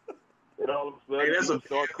 uh-oh. And all of a sudden, hey, that's a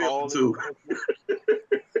start calling too. I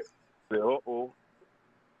said, uh-oh.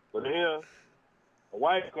 But then, my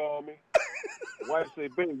wife called me. My wife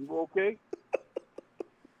said, baby, you okay?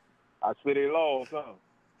 I said, they lost, huh?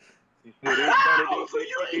 He said, they're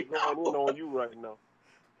going in on you right now.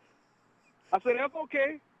 I said, that's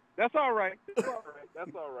okay. That's all right. That's all right.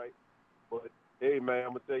 That's all right. But, hey, man, I'm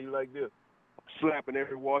going to tell you like this. I'm slapping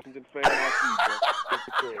every Washington fan I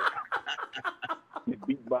see, bro. Get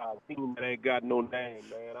beat by a team that ain't got no name,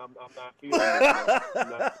 man. I'm not feeling it. I'm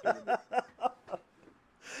not feeling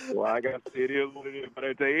it. Well, I got to say it is what it is. But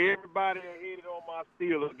I tell you, everybody that hated on my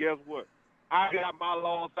Steelers, guess what? I got my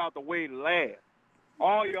loss out the way last.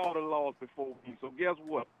 All y'all done lost before me. So guess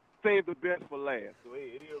what? Save the best for last. So,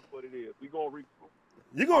 hey, it is what it is. We going to regroup.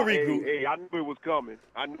 You going to regroup? Hey, I knew it was coming.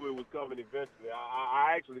 I knew it was coming eventually.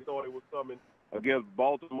 I actually thought it was coming against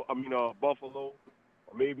Buffalo,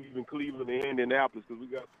 or maybe even Cleveland and Indianapolis because we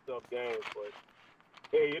got some tough games. But,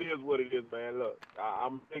 hey, it is what it is, man. Look, I'm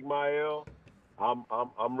going to take my L.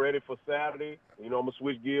 I'm ready for Saturday. You know, I'm going to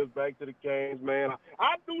switch gears back to the Canes, man.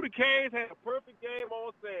 I knew the Canes had a perfect game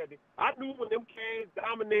on Saturday. I knew when them Canes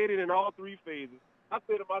dominated in all 3 phases. I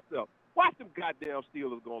said to myself, watch them goddamn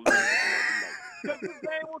Steelers going to lose tonight. Because this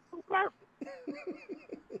game was too perfect.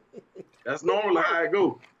 That's normally how it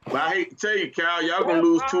go. But I hate to tell you, Kyle, y'all going to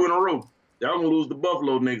lose 2 in a row. Y'all going to lose to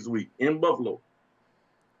Buffalo next week in Buffalo.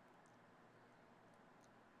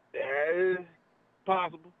 It's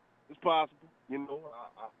possible. It's possible. You know,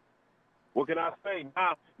 what can I say?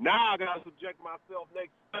 Now I got to subject myself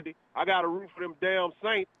next Sunday. I got to root for them damn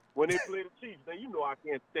Saints when they play the Chiefs. Now, you know I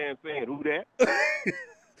can't stand saying who that.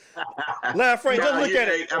 Larry Frank, just look at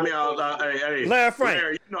it. I mean, hey, Larry Frank.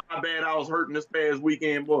 Larry, you know how bad I was hurting this past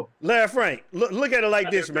weekend, boy. Larry Frank, look at it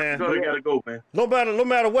like this, man. Gotta go, man. No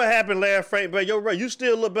matter what happened, Larry Frank, but you're right. You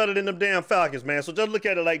still look better than them damn Falcons, man. So just look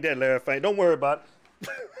at it like that, Larry Frank. Don't worry about it.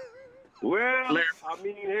 Well, I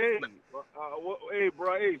mean, hey, hey,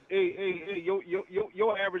 bro, hey,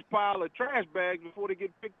 your average pile of trash bags before they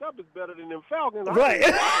get picked up is better than them Falcons. Right.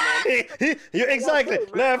 You're exactly.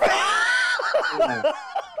 Larry Frank.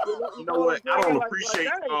 You know what? I don't appreciate.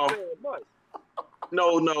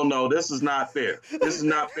 No. This is not fair. This is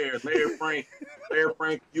not fair. Larry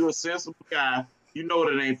Frank, you're a sensible guy. You know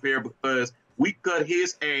that ain't fair because we cut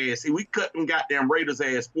his ass. See, we cut them goddamn Raiders'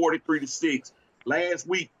 ass 43-6 last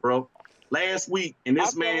week, bro. Last week, and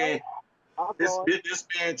this man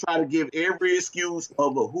tried to give every excuse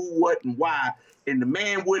of a who, what, and why, and the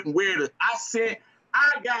man wouldn't wear the.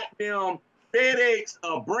 I got them FedEx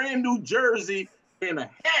a brand new jersey and a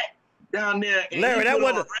hat down there. Larry,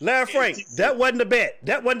 Larry Frank. That wasn't the bet.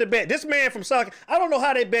 That wasn't the bet. This man from South. I don't know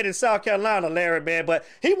how they bet in South Carolina, Larry, man, but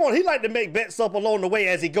he like to make bets up along the way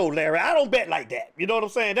as he go, Larry. I don't bet like that. You know what I'm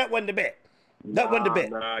saying? That wasn't the bet. That wasn't the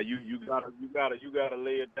bet. Nah, you gotta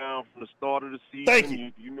lay it down from the start of the season. Thank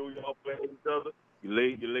you. You know y'all playing each other. You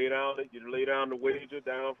lay down the wager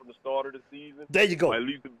down from the start of the season. There you go. Or at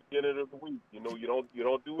least the beginning of the week. You know, you don't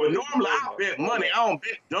do it. But normally I bet money. I don't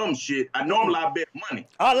bet dumb shit. I bet money.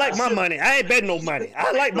 I like my money. I ain't betting no money.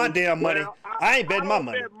 I like my damn money. I ain't betting my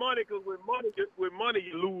money. I don't bet money because with money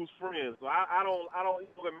you lose friends. So I don't.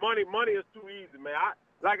 With money is too easy, man.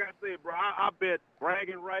 Like I said, bro, I bet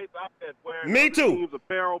bragging rights. I bet wearing Me too. team's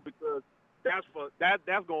apparel because that's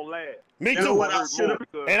gonna last. Me too.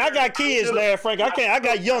 And I got kids, Larry Frank. I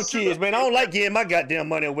got young kids, man. I don't like giving my goddamn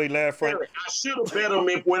money away, Larry Frank. I should have bet them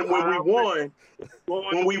when we won.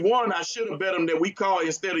 When we won, I should have bet them that we call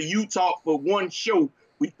instead of you talk for one show,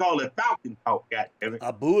 we call it Falcon Talk. Goddamn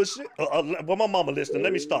it. Bullshit. Well, my mama listening.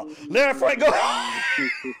 Let me stop. Larry Frank, go.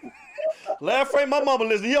 Larry Frank, my mama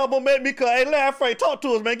listen. You almost made me call. Hey, Larry Frank, talk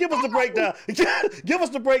to us, man. Give us the breakdown. Give us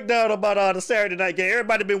the breakdown about the Saturday night game.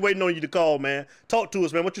 Everybody been waiting on you to call, man. Talk to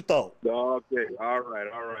us, man. What you thought? Okay, all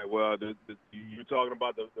right. Well, you talking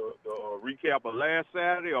about the recap of last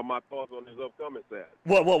Saturday or my thoughts on this upcoming Saturday?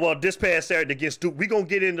 Well, this past Saturday against Duke. We gonna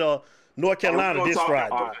get into North Carolina this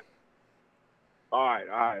Friday. All right.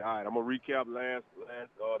 I'm gonna recap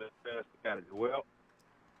this past Saturday. Well,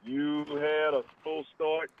 you had a slow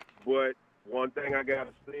start, but one thing I got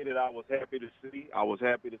to say that I was happy to see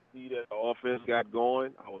that the offense got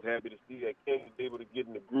going. I was happy to see that King was able to get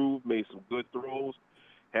in the groove, made some good throws.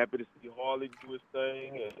 Happy to see Harley do his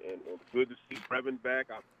thing, and good to see Brevin back.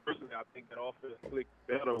 I think that offense clicked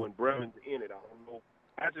better when Brevin's in it. I don't know.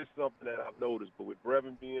 That's just something that I've noticed. But with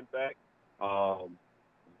Brevin being back,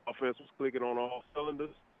 offense was clicking on all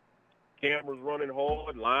cylinders. Cameras running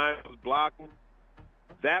hard, line was blocking.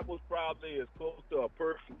 That was probably as close to a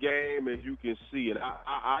perfect game as you can see. And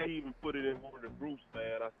I even put it in one of the groups,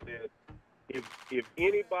 man. I said, if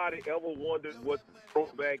anybody ever wondered what the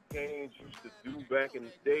throwback Canes used to do back in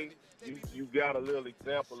the day, you got a little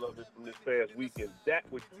example of it from this past weekend. That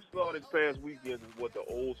what you saw this past weekend is what the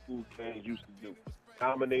old school Canes used to do.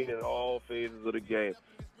 Dominating all phases of the game.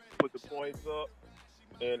 Put the points up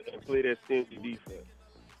and play that stingy defense.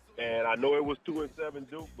 And I know it was 2-7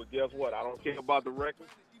 Duke, but guess what? I don't care about the record.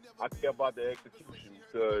 I care about the execution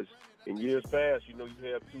because in years past, you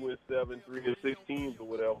have 2-7, 3-6 teams or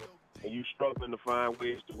whatever, and you struggling to find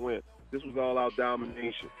ways to win. This was all out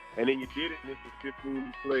domination. And then you did it with the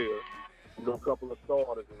 15 players, a couple of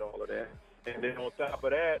starters and all of that. And then on top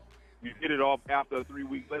of that, you did it off after a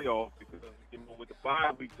 3-week layoff because, with the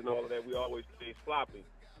 5 weeks and all of that, we always stay sloppy.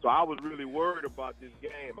 So I was really worried about this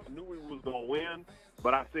game. I knew we was going to win,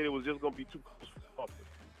 but I said it was just going to be too close for comfort.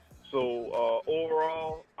 So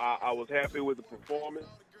overall, I was happy with the performance.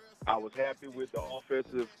 I was happy with the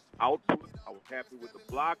offensive output. I was happy with the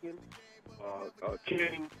blocking.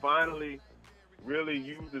 King finally really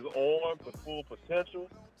used his arm to full potential.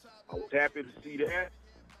 I was happy to see that.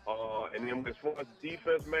 And then as far as the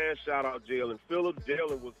defense, man, shout out Jalen Phillips.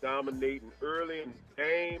 Jalen was dominating early in the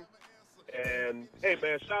game. And, hey,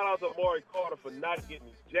 man, shout out to Amari Carter for not getting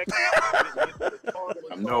ejected.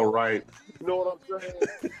 I know, right? You know what I'm saying?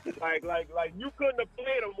 Like you couldn't have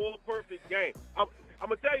played a more perfect game. I'm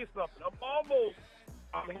going to tell you something.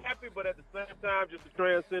 I'm happy, but at the same time, just to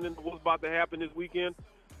transcend into what's about to happen this weekend,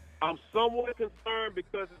 I'm somewhat concerned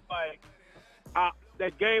because it's like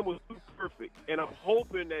that game was too perfect, and I'm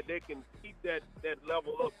hoping that they can keep that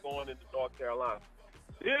level up going into North Carolina.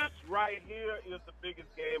 This right here is the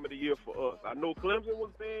biggest game of the year for us. I know Clemson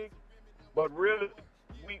was big, but really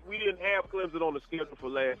we didn't have Clemson on the schedule for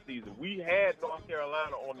last season. We had North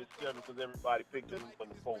Carolina on the schedule because everybody picked them on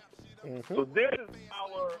the poster. So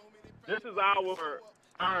this is our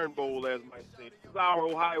Iron Bowl, as might say. This is our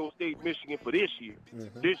Ohio State, Michigan for this year.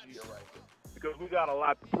 This year right here. Because we got a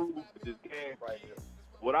lot to prove with this game right here.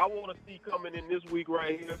 What I want to see coming in this week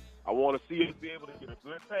right here, I want to see us be able to get a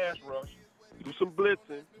good pass rush, do some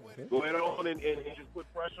blitzing, go ahead on and just put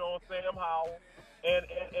pressure on Sam Howell. And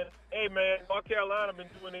hey, man, North Carolina been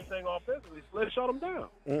doing anything offensively, so let's shut them down.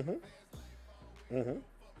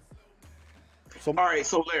 All right,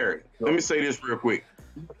 so Larry, let me say this real quick.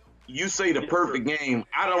 You say the perfect game.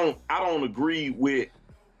 I don't agree with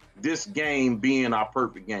this game being our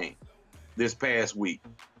perfect game this past week.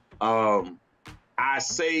 I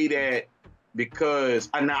say that because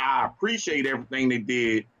I appreciate everything they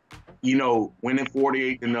did, winning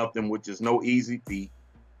 48-0, which is no easy feat,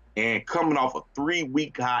 and coming off a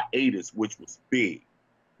 3-week hiatus, which was big,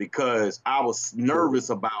 because I was nervous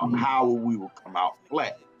about how we would come out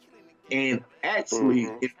flat. And actually,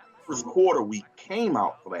 in the first quarter, we came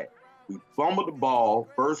out flat. We fumbled the ball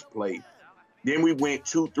first play, then we went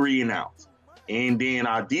 2 3 and outs, and then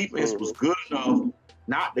our defense was good enough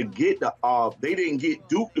not to get they didn't get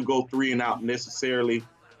Duke to go 3 and out necessarily.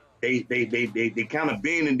 They kind of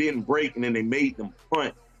bend and didn't break, and then they made them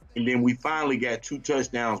punt. And then we finally got 2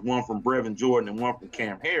 touchdowns, one from Brevin Jordan and one from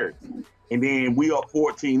Cam Harris. And then we up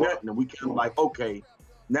 14-0, and we kind of like, okay,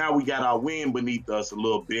 now we got our wind beneath us a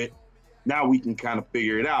little bit. Now we can kind of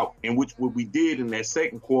figure it out. And what we did in that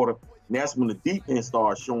second quarter, and that's when the defense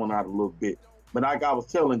started showing out a little bit. But like I was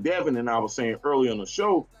telling Devin and I was saying earlier on the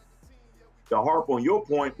show, to harp on your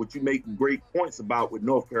point, what you making great points about with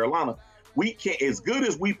North Carolina, we can't, as good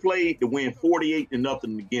as we played to win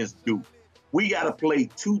 48-0 against Duke, we got to play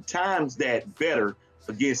 2 times that better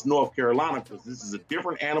against North Carolina, because this is a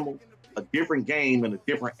different animal, a different game, and a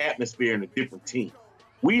different atmosphere and a different team.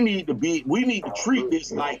 We need to treat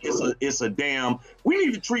this like we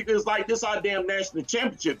need to treat this like this our damn national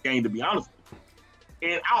championship game, to be honest with you.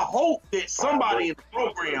 And I hope that somebody in the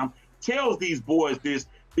program tells these boys this,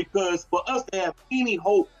 because for us to have any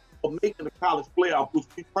hope of making the college playoff, which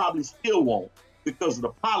we probably still won't because of the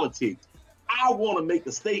politics, I want to make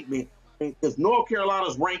a statement, because North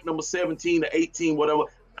Carolina's ranked number 17 to 18, whatever.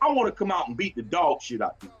 I want to come out and beat the dog shit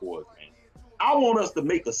out these boys, man. I want us to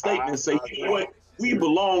make a statement and say, you know what? We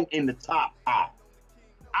belong in the top 5.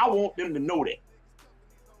 I want them to know that.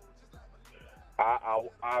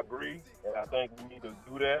 I agree, and I think we need to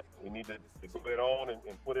do that. We need to go it on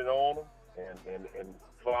and put it on them, and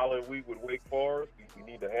following week with Wake Forest, we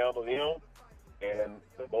need to handle them. And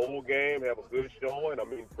the bowl game, have a good showing. I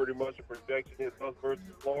mean, pretty much a projection is us versus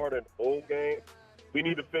Florida in the bowl game. We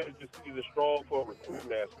need to finish the season strong for a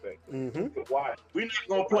recruiting aspect. Why? We're not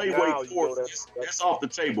going to play Wake Forest. That's off the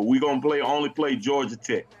table. We're going to only play Georgia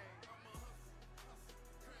Tech.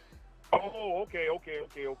 Oh, okay.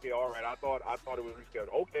 All right. I thought it was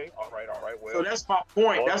rescheduled. Okay. All right. Well, so that's my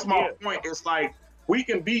point. That's my point. It's like we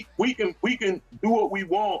can do what we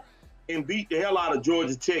want and beat the hell out of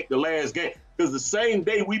Georgia Tech the last game. Because the same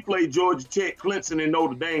day we play Georgia Tech, Clemson and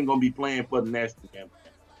Notre Dame going to be playing for the national championship.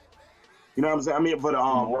 You know what I'm saying? I mean, for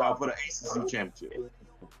the ACC championship.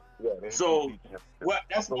 So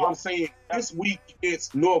that's what I'm saying. This week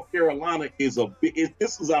against North Carolina is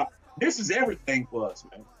this is everything for us,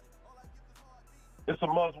 man. It's a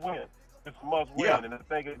must win. It's a must win, and I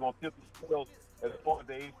think it's going to tip the scales as far as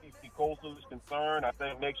the ACC Coastal is concerned. I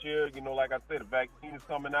think next year, like I said, the vaccine is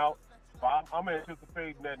coming out. So I'm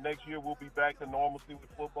anticipating that next year we'll be back to normalcy with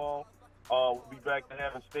football. We'll be back to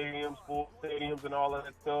having stadiums, full stadiums, and all of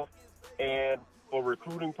that stuff. And for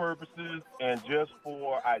recruiting purposes and just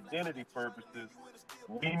for identity purposes,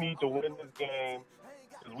 we need to win this game,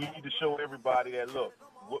 because we need to show everybody that, look,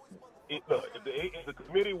 if the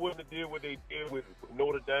committee wouldn't have did what they did with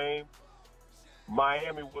Notre Dame,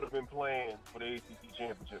 Miami would have been playing for the ACC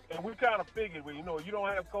championship. And we kind of figured, you don't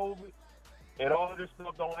have COVID and all of this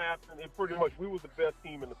stuff don't happen. And pretty much we was the best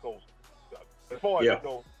team in the Coastal as far as,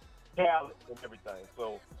 talent and everything.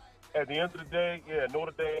 So at the end of the day,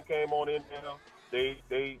 Notre Dame came on in there. They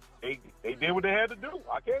did what they had to do.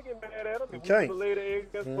 I can't get mad at them. If we would have laid the egg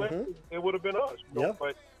against Clemson, it would have been us.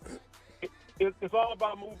 But it's all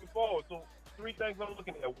about moving forward. So 3 things I'm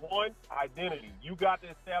looking at. 1, identity. You got to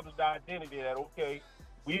establish the identity that, okay,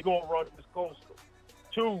 we going to run this Coastal.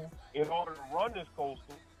 2, in order to run this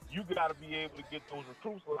Coastal, you got to be able to get those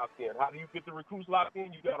recruits locked in. How do you get the recruits locked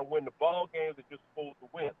in? You got to win the ball games that you're supposed to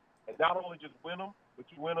win. And not only just win them, but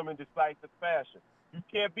you win them in decisive fashion. You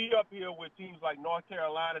can't be up here with teams like North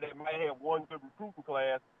Carolina that might have one good recruiting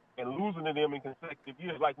class and losing to them in consecutive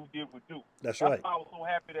years like we did with Duke. That's right. Why I was so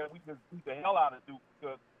happy that we just beat the hell out of Duke,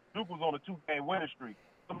 because Duke was on a 2-game winning streak.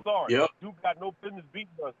 I'm sorry. Yep. Duke got no business beating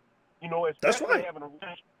us, especially That's right. having a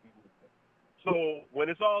winning streak with them. So when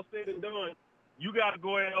it's all said and done, you got to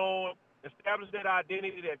go ahead on, establish that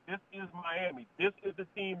identity that this is Miami. This is the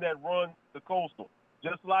team that runs the Coastal.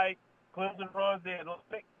 Just like Clemson runs the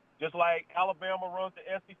Atlantic, just like Alabama runs the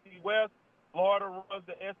SEC West, Florida runs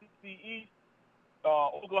the SEC East,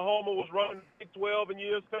 Oklahoma was running Big 12 in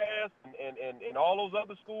years past, and all those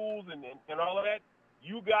other schools and all of that.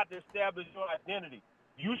 You got to establish your identity.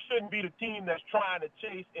 You shouldn't be the team that's trying to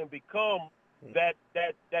chase and become that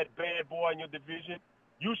bad boy in your division.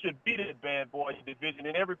 You should be that bad boy in your division,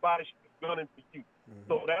 and everybody should be gunning for you.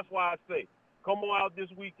 So that's why I say, come on out this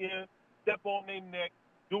weekend, step on their neck,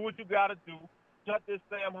 do what you got to do, shut this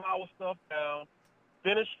Sam Howell stuff down,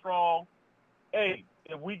 finish strong. Hey,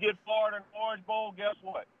 if we get Florida in the Orange Bowl, guess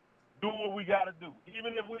what? Do what we got to do.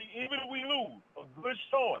 Even if we lose, a good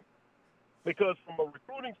showing. Because from a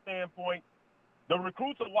recruiting standpoint, the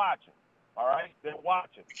recruits are watching. All right, they're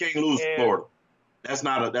watching. You can't lose to Florida. That's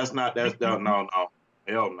no.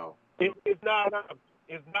 Hell no. It's not an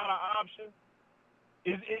option.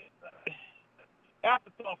 That's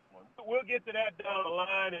a tough one. We'll get to that down the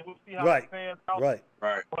line, and we'll see how it pans out. Right.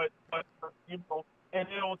 But and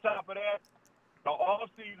then on top of that, the off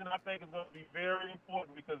season I think is going to be very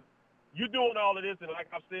important, because you're doing all of this, and like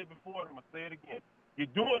I've said before, and I'm gonna say it again, you're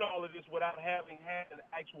doing all of this without having had an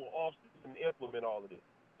actual off season to implement all of this.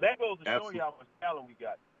 That goes to show you how much talent we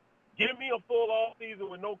got. Give me a full off season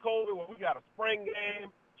with no COVID, where we got a spring game,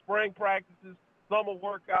 spring practices, summer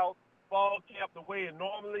workouts, fall camp the way it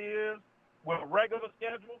normally is, with a regular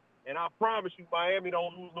schedule, and I promise you Miami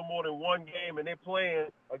don't lose no more than one game, and they're playing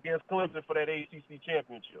against Clemson for that ACC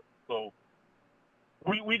championship. So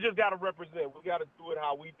we just got to represent. We got to do it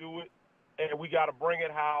how we do it, and we got to bring it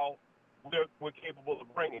how we're capable of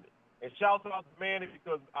bringing it. And shouts out to Manny,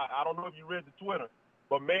 because I don't know if you read the Twitter,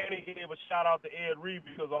 but Manny gave a shout-out to Ed Reed,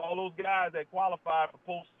 because all those guys that qualified for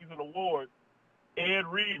postseason awards, Ed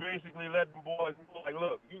Reed basically let them boys know, like,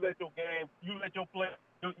 look, you let your game, you let your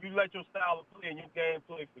style of play and your game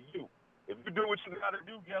play for you. If you do what you got to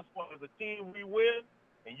do, guess what? As a team, we win,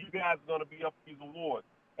 and you guys are going to be up for these awards.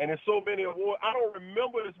 And there's so many awards. I don't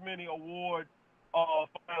remember as many award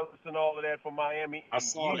finalists and all of that for Miami. I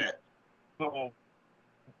saw that. So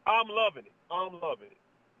I'm loving it.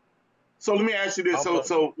 So let me ask you this.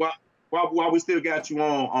 So while we still got you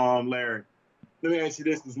on, Larry, let me ask you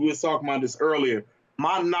this, because we were talking about this earlier.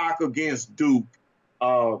 My knock against Duke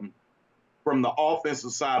from the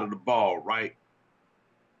offensive side of the ball, right?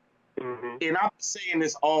 Mm-hmm. And I've been saying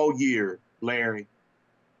this all year, Larry.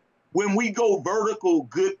 When we go vertical,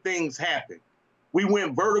 good things happen. We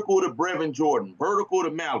went vertical to Brevin Jordan, vertical to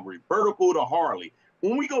Mallory, vertical to Harley.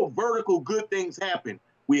 When we go vertical, good things happen.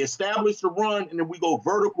 We establish the run, and then we go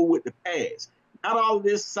vertical with the pass. Not all of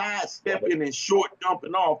this sidestepping and short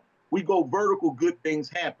dumping off. We go vertical, good things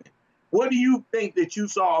happen. What do you think that you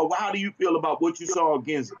saw? How do you feel about what you saw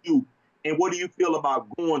against Duke? And what do you feel about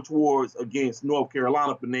going towards against North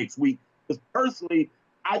Carolina for next week? Because personally,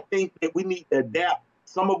 I think that we need to adapt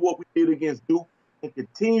some of what we did against Duke and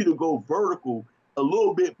continue to go vertical a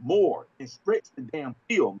little bit more and stretch the damn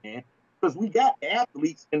field, man. Because we got the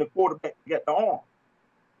athletes and the quarterback to get the arm.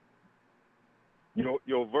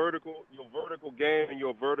 Your vertical game and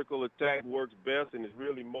your vertical attack works best, and is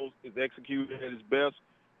executed at its best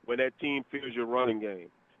when that team feels your running game.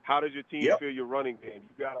 How does your team feel your running game?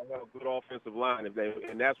 You got to have a good offensive line,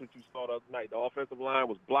 and that's what you saw the other night. The offensive line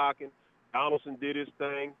was blocking. Donaldson did his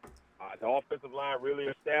thing. The offensive line really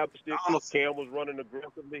established it. Cam was running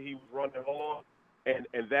aggressively. He was running hard,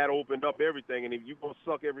 and that opened up everything. And if you're going to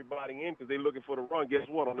suck everybody in because they're looking for the run, guess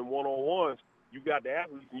what? On the one-on-ones, you got the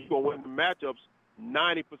athletes, and you're going to win the matchups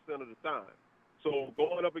 90% of the time. So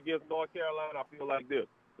going up against North Carolina, I feel like this.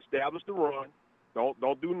 Establish the run.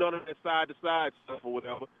 Don't do none of that side-to-side stuff or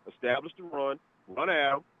whatever. Establish the run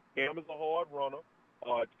at him. Cam is a hard runner.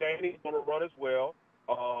 Chaney's going to run as well.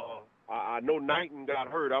 I know Knighton got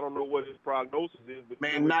hurt. I don't know what his prognosis is. But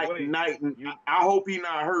man, Knighton, I hope he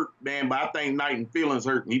not hurt, man, but I think Knighton feelings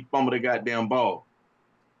hurt. He fumbled the goddamn ball.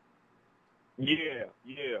 Yeah.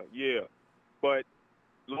 But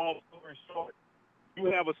long story short, you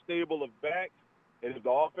have a stable of backs, and if the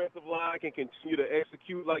offensive line can continue to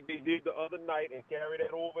execute like they did the other night and carry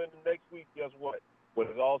that over in the next week, guess what? When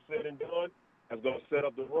it's all said and done, that's going to set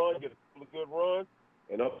up the run, get a couple of good runs,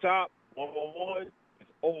 and up top, one-on-one, it's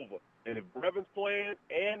over. And if Brevin's playing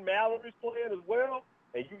and Mallory's playing as well,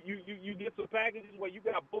 and you get some packages where you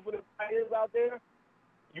got both of them tight ends out there,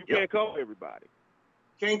 you can't cover everybody.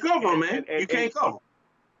 Can't cover him, man. You can't cover him.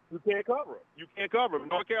 You can't cover him. You can't cover him.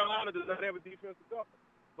 North Carolina does not have a defensive cover.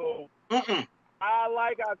 So I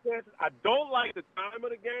like our chances. I don't like the time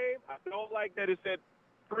of the game. I don't like that it's at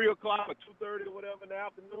 3 o'clock or 2:30 or whatever in the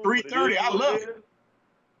afternoon. 3:30. I love it.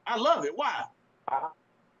 I love it. Why?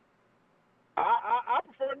 I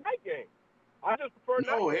prefer night game. I just prefer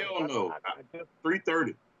night game. No, hell no.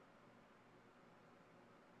 3:30.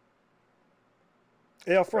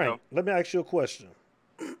 Yeah, Frank, let me ask you a question.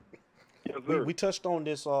 Yes, sir. We touched on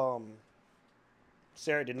this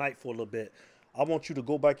Saturday night for a little bit. I want you to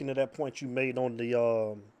go back into that point you made on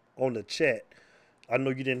the chat. I know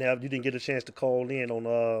you didn't get a chance to call in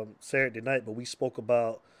on Saturday night, but we spoke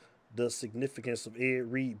about the significance of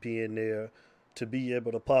Ed Reed being there to be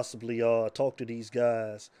able to possibly talk to these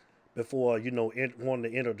guys before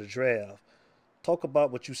wanting to enter the draft. Talk about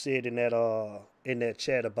what you said in that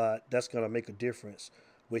chat about that's going to make a difference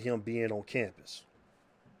with him being on campus.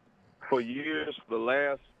 For years, for the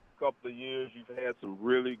last couple of years, you've had some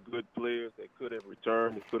really good players that could have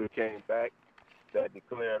returned, that could have came back, that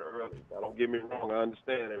declared early. Now, don't get me wrong. I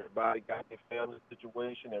understand everybody got their family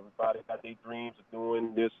situation. Everybody got their dreams of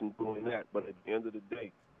doing this and doing that. But at the end of the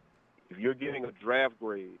day, if you're getting a draft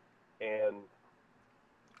grade and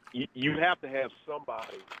you have to have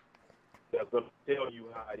somebody that's going to tell you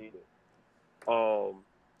how it is.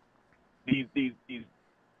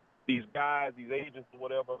 These guys, these agents or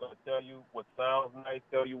whatever, are going to tell you what sounds nice,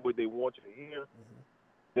 tell you what they want you to hear.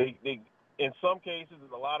 They in some cases,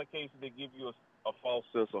 in a lot of cases, they give you a false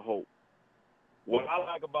sense of hope. What I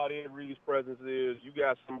like about Ed Reed's presence is you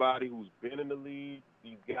got somebody who's been in the league.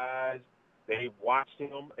 These guys, they've watched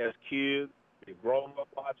him as kids. They've grown up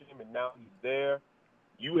watching him, and now he's there.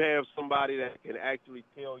 You have somebody that can actually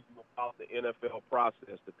tell you about the NFL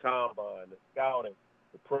process, the combine, the scouting,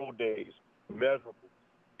 the pro days, the measurables,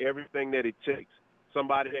 everything that it takes.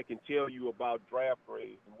 Somebody that can tell you about draft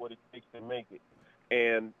grades and what it takes to make it.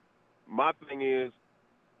 And my thing is,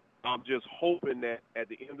 I'm just hoping that at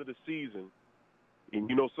the end of the season, and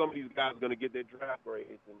some of these guys are going to get their draft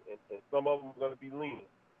grades, and some of them are going to be lean.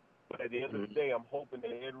 But at the end of the day, I'm hoping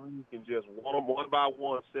that Ed Reed can just one by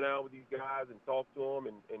one sit down with these guys and talk to them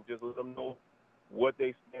and just let them know what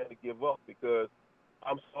they stand to give up. Because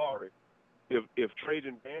I'm sorry, if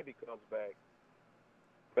Trajan Bandy comes back,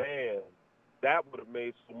 man, that would have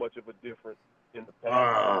made so much of a difference in the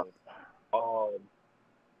past.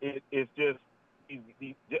 It's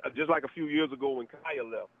just like a few years ago when Kaya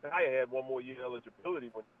left. Kaya had one more year eligibility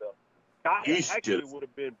when he left. Kaya actually would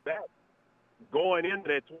have been back going into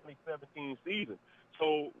that 2017 season.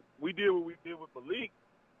 So we did what we did with Malik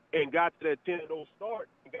and got to that 10-0 start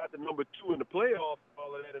and got to number 2 in the playoffs and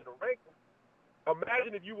all of that in the rankings.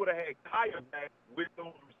 Imagine if you would have had Kaya back with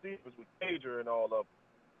those receivers, with Cager and all of them.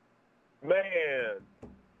 Man,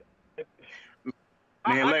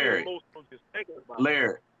 Larry,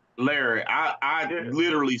 I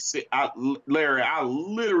literally said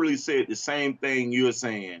the same thing you were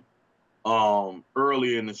saying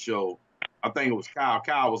earlier in the show. I think it was Kyle.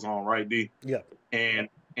 Kyle was on, right, D? Yeah. And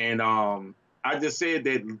I just said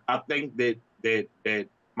that I think that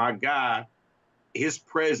my guy, his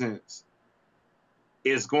presence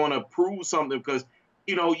is going to prove something because,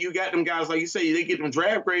 you got them guys, like you say, they get them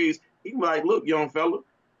draft grades. He can be like, look, young fella,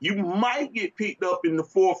 you might get picked up in the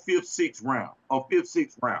 4th, 5th, 6th round or 5th,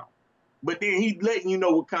 6th round. But then he's letting you know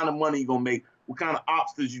what kind of money you're going to make, what kind of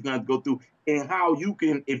obstacles you're going to go through, and how you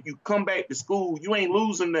can, if you come back to school, you ain't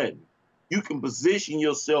losing nothing. You can position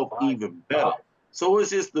yourself even better. So it's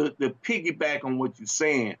just the piggyback on what you're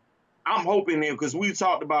saying. I'm hoping that because we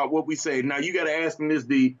talked about what we say. Now you got to ask him this,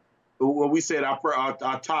 D. What we said our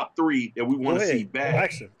top 3 that we want to see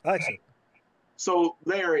back. Action. So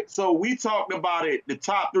Larry, we talked about it. The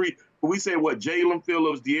top 3. We said what? Jalen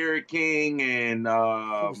Phillips, De'Aaron King, and who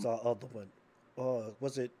was the other one?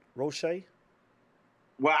 Was it Roche?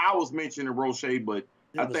 Well, I was mentioning Roche, but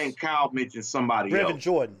I think Kyle mentioned somebody else. Brevin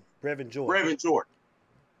Jordan.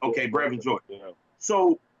 Okay, Brevin Jordan. Yeah.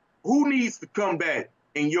 So, who needs to come back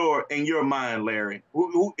in your mind, Larry?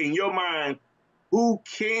 Who in your mind, who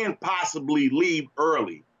can possibly leave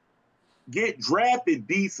early, get drafted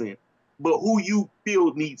decent, but who you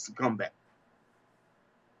feel needs to come back?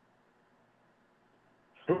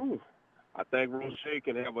 I think Roche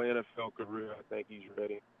can have an NFL career. I think he's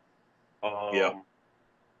ready. Brevin,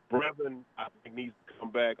 I think, needs to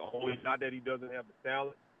come back. Only not that he doesn't have the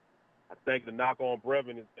talent. I think the knock on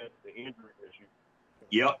Brevin is that the injury issue.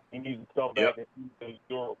 Yep. He needs to come back and he's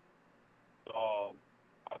durable. I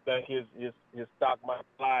think his stock might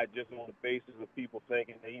fly just on the basis of people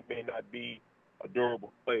thinking that he may not be a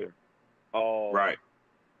durable player. Right.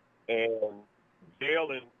 And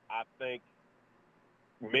Jalen, I think,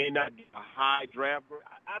 may not get a high draft grade.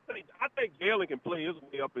 I think Jalen can play his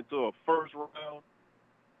way up into a first round,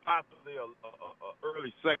 possibly a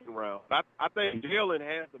early second round. I think Jalen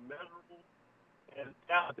has the measurables and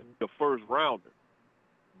talent to be a first rounder,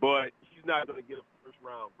 but he's not going to get a first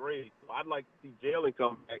round grade. So I'd like to see Jalen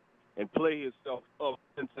come back and play himself up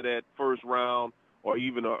into that first round or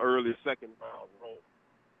even an early second round role.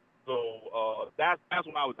 So that's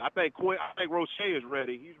what I think Roche is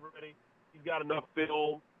ready. He's ready. He's got enough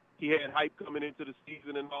film. He had hype coming into the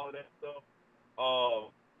season and all of that stuff.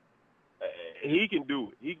 He can do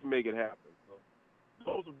it. He can make it happen. So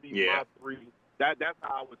those would be my three. That's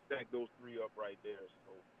how I would stack those three up right there.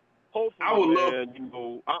 So hopefully,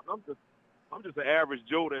 I'm just an average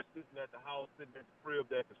Joe that's sitting at the house, sitting at the crib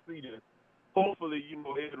that's seated. Hopefully,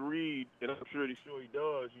 Ed Reed, and I'm sure he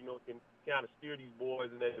does, can kind of steer these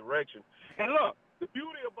boys in that direction. And look, the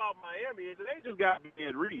beauty about Miami is they just got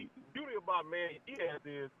Ed Reed. The beauty about Manny Diaz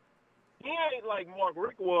is he ain't like Mark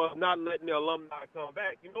Richt was, not letting the alumni come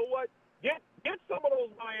back. You know what? Get some of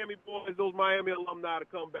those Miami boys, those Miami alumni to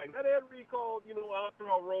come back. Let Ed Reed call, Arthur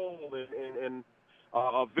Roll and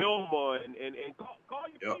Vilma and call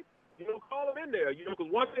your people. Call them in there.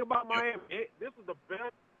 Because one thing about Miami, this is the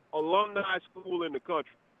best alumni school in the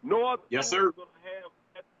country. No other school is going to have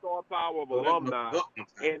that star power of alumni,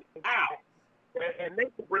 and they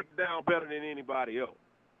can break it down better than anybody else.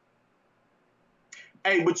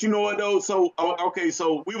 Hey, but you know what though? So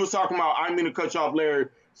so we was talking about. I didn't mean to cut you off, Larry.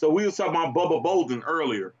 So we was talking about Bubba Bolden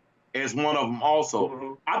earlier as one of them.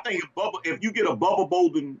 Also, I think if you get a Bubba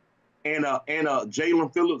Bolden and a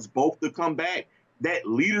Jalen Phillips both to come back, that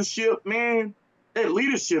leadership, man, that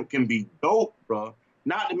leadership can be dope, bro.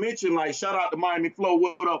 Not to mention, like, shout out to Miami Flow.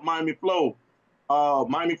 What up, Miami Flow?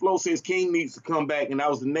 Miami Flow says King needs to come back, and that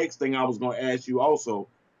was the next thing I was going to ask you also.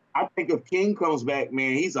 I think if King comes back,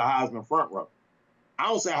 man, he's a Heisman front runner. I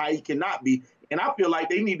don't say how he cannot be, and I feel like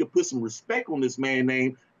they need to put some respect on this man's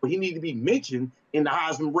name, but he needs to be mentioned in the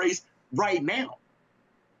Heisman race right now.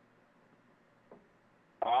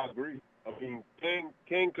 I agree. I mean,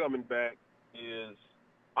 King coming back is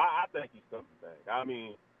 – I think he's coming back. I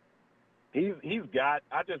mean – He's got.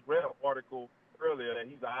 I just read an article earlier that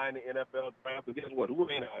he's eyeing the NFL draft. But guess what? Who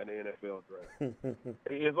ain't eyeing the NFL draft?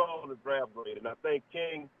 It's all on the draft grade, and I think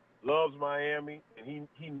King loves Miami, and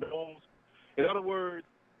he knows. In other words,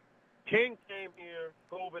 King came here.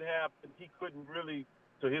 COVID happened. He couldn't really,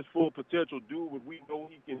 to his full potential, do what we know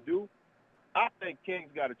he can do. I think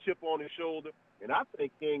King's got a chip on his shoulder, and I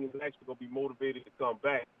think King is actually going to be motivated to come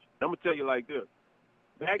back. And I'm gonna tell you like this.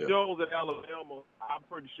 Mac Jones at Alabama, I'm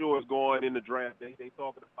pretty sure is going in the draft. They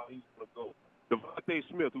talking about he's going to go. Devontae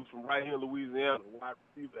Smith, who's from right here in Louisiana, wide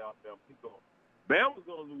receiver out there, he's going. Bama's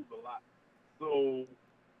going to lose a lot. So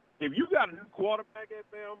if you got a new quarterback at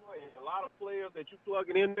Bama and a lot of players that you're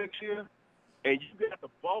plugging in next year, and you got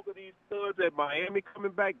the bulk of these studs at Miami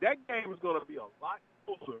coming back, that game is going to be a lot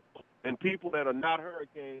closer than people that are not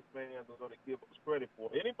Hurricanes fans are going to give us credit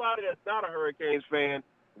for. Anybody that's not a Hurricanes fan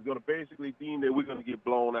is going to basically deem that we're going to get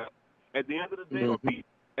blown out. At the end of the day,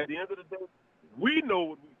 we know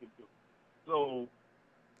what we can do. So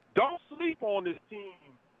don't sleep on this team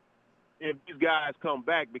if these guys come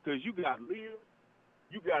back, because you got leaders,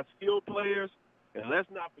 you got skilled players, and let's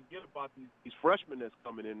not forget about these freshmen that's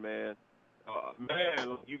coming in, man.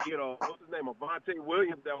 You get what's his name, Avante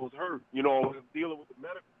Williams that was hurt, dealing with the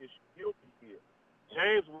medical issue. He'll be here.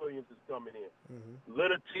 James Williams is coming in.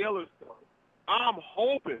 Leonard Taylor's coming. I'm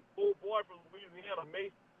hoping, old boy from Louisiana,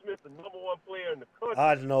 Mason Smith, the number one player in the country.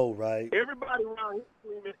 I know, right? Everybody around here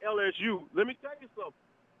screaming LSU. Let me tell you something.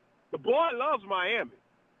 The boy loves Miami.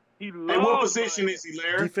 He loves. And what position Miami. is he,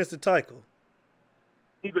 Larry? Defensive tackle.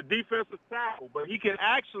 He's a defensive tackle, but he's got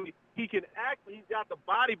the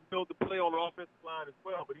body build to play on the offensive line as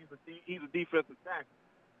well. But he's a defensive tackle.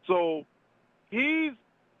 So he's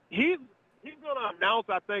going to announce,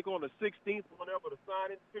 I think, on the 16th, whenever the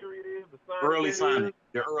signing period is. The early signing,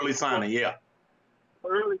 yeah. Early signing,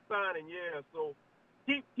 yeah. So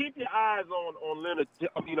keep your eyes on Leonard.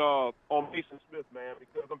 On Mason Smith, man,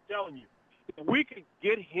 because I'm telling you, if we could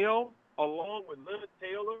get him along with Leonard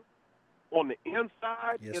Taylor on the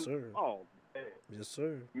inside, yes, sir. Oh man, yes,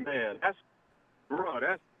 sir. Man, that's.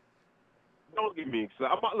 Don't get me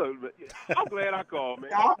excited. I'm glad I called,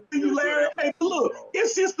 man. I'll see you, Larry. Hey, look,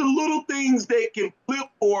 it's just the little things that can flip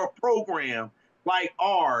for a program like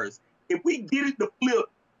ours. If we get it to flip,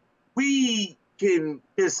 we can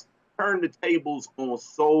just turn the tables on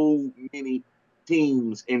so many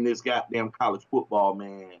teams in this goddamn college football,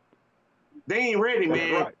 man. They ain't ready,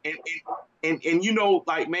 man. Right. And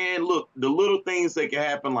man, look, the little things that can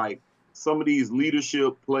happen, like some of these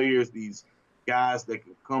leadership players, these guys that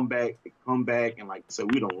can come back, and like I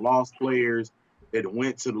said, we done lost players that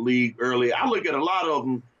went to the league early. I look at a lot of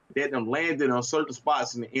them that done landed on certain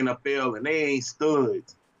spots in the NFL, and they ain't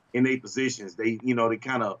studs in their positions. They, they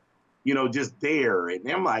kind of, just there. And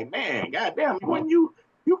I'm like, man, goddamn, when you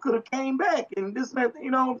could have came back and this, that,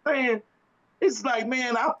 you know what I'm saying? It's like,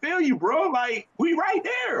 man, I feel you, bro. Like, we right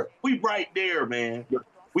there. We right there, man.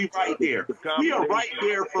 We right there. We are right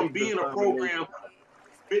there from being a program.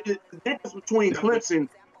 The difference between Clemson,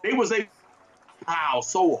 they was able to pile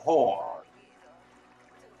so hard.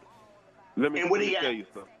 Let me tell you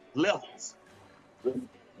something. Levels.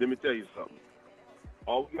 Let me tell you something.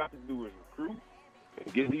 All we got to do is recruit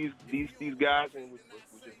and get these guys in, which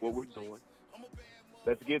is what we're doing.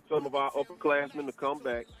 Let's get some of our upperclassmen to come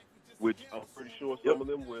back, which I'm pretty sure some of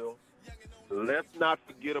them will. Let's not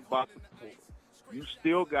forget about the portal. You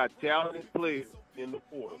still got talented players in the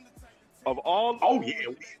portal. Of all, yeah.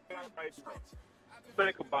 Right now,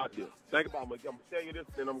 think about this. Think about. I'm gonna tell you this,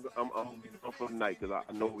 then I'm gonna be done for the night because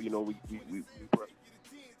I know we press.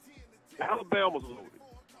 Alabama's loaded.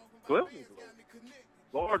 Clemson's loaded.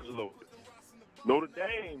 Florida's loaded. Notre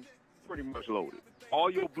Dame's pretty much loaded.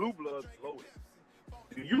 All your blue bloods loaded.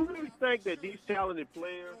 Do you really think that these talented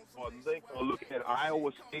players are looking at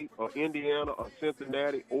Iowa State or Indiana or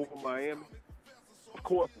Cincinnati over Miami? Of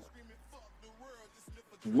course not.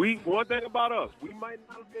 One thing about us, we might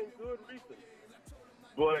not have been good recently,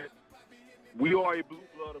 but we are a blue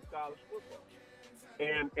blood of college football.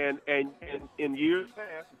 And in years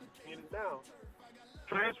past, and now,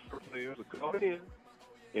 transfer players are coming in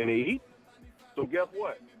and they eat. So guess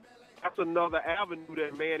what? That's another avenue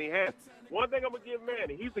that Manny has. One thing I'm gonna give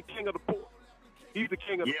Manny, he's the king of the portal. He's the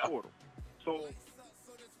king of the portal. So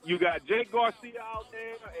you got Jake Garcia out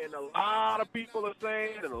there, and a lot of people are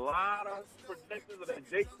saying, and a lot of projections that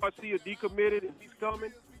Jake Garcia decommitted and he's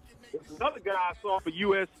coming. There's another guy I saw for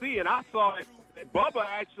USC, and I saw it. Bubba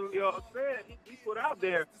actually said, he put out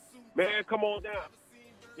there, man, come on down.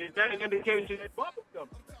 Is that an indication that Bubba's coming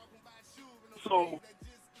back? So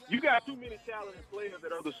you got too many talented players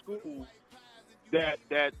at other schools that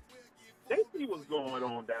they see what's going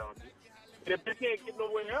on down here. And if they can't get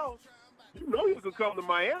nowhere else, you know you can come to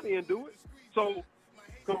Miami and do it. So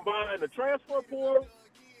combine the transfer portal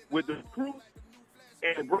with the recruit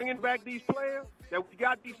and bringing back these players that we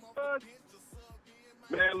got these studs.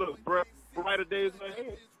 Man, look, brighter days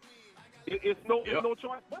ahead. It's no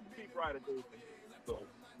choice but to be brighter days ahead. So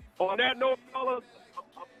on that note, fellas,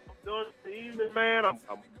 I'm done for the evening, man. I'm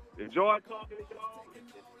enjoying talking to y'all.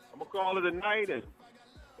 I'm gonna call it a night, and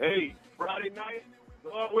hey, Friday night,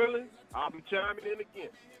 God willing, I'll be chiming in again.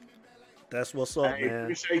 That's what's up, man.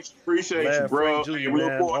 Appreciate you, bro. Jr.,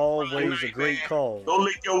 man, always a great call. Don't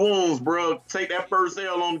lick your wounds, bro. Take that first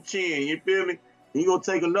L on the chin. You feel me? You gonna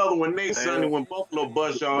take another one next Sunday when Buffalo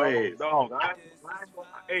bust your ass. Dog,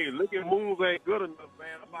 hey, licking wounds ain't good enough,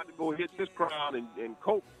 man. I'm about to go hit this crowd and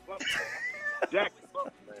cope. Jackson,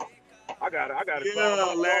 man. I got it.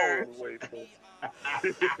 Yeah, Larry.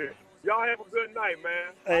 Y'all have a good night,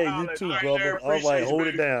 man. Hey, you too, brother. All right, hold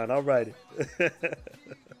it down. All righty.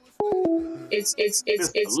 It's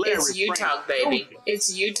Utah, baby.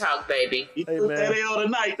 It's Utah, baby. You took that L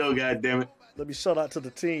tonight, though, goddammit. Let me shout out to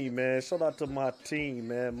the team, man. Shout out to my team,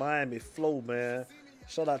 man. Miami Flow, man.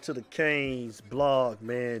 Shout out to the Canes blog,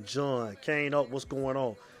 man. John, Kane up, what's going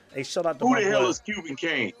on? Hey, shout out to Who my the hell boy. is Cuban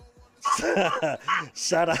Kane?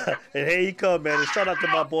 Shout out, and here he come, man. And shout out to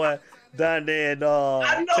my boy down there in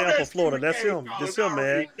Tampa, Florida. That's him. That's him,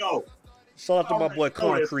 man. Shout out to my boy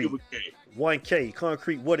Concrete. 1K,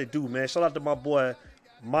 Concrete, what it do, man? Shout out to my boy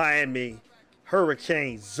Miami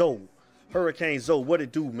Hurricane Zoe. Hurricane Zoe, what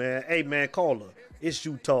it do, man? Hey, man, call her. It's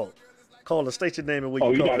Utah. Call her. State your name and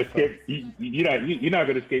where you gotta escape. You're not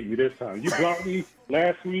gonna escape me this time. You blocked me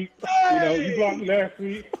last week. You blocked me last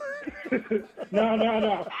week. No.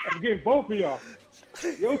 I'm getting both of y'all.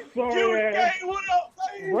 Your sorry ass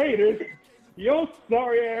Raiders. Your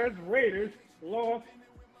sorry ass Raiders lost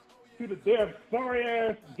to the damn sorry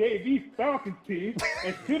ass JV Falcons team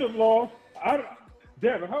and should have lost.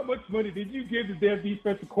 Devin, how much money did you give the damn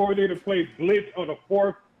defensive coordinator to play blitz on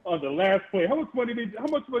the last play? How much money did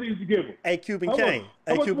you give him? Hey, Cuban Kane.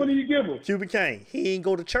 How much money did you give him? Cuban Kane. He ain't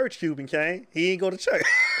go to church, Cuban Kane. He ain't go to church.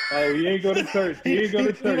 Oh, he ain't go to church. He ain't go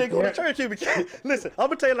to church, Cuban Kane. Listen, I'm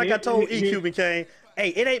gonna tell you like I told Cuban Kane. Hey,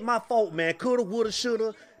 it ain't my fault, man. Coulda, woulda,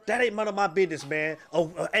 shoulda. That ain't none of my business, man.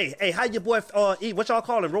 Oh, hey, how your boy E? What y'all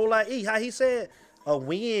call him? Roll out E? How he said? A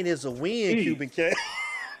win is a win, Cuban Kane.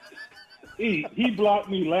 He blocked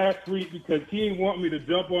me last week because he didn't want me to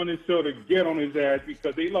jump on his show to get on his ass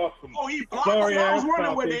because they lost some. Oh, he blocked me. I was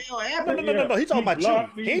wondering what the hell happened. No. He talking about you.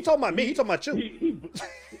 He ain't talking about me. He talking about you.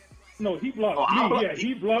 No, he blocked me. Yeah,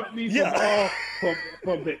 he blocked me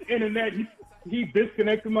from the internet. He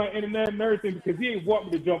disconnected my internet and everything because he didn't want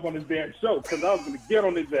me to jump on his damn show because I was going to get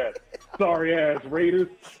on his ass. Sorry ass Raiders.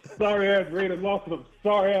 Sorry ass Raiders lost to them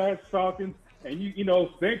sorry ass Falcons. And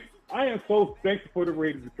I am so thankful for the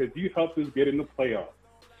Raiders because you helped us get in the playoffs.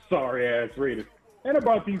 Sorry ass Raiders. And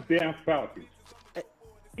about these damn Falcons.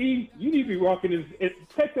 You need to be rocking this.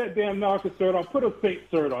 Take that damn Narcus shirt on. Put a Saints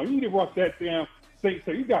shirt on. You need to rock that damn Saints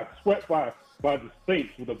shirt. You got swept by the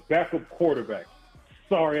Saints with a backup quarterback.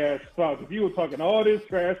 Sorry ass Falcons. You were talking all this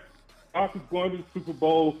trash. Falcons going to the Super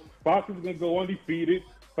Bowl. Falcons going to go undefeated.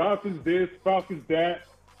 Falcons this, Falcons that.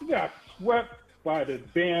 You got swept by the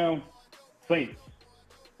damn Saints.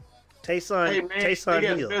 Taysom Hill. They got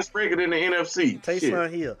the best record in the NFC. Taysom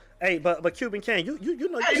Hill. Hey, but Cuban Kane, you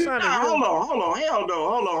know you signed a real... Hold on. Hell no.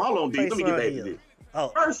 Hold on, D. Let me get back to this. Oh.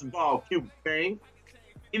 First of all, Cuban Kane,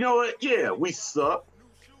 you know what? Yeah, we suck.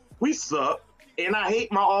 And I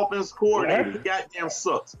hate my offense coordinator. He goddamn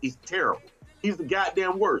sucks. He's terrible. He's the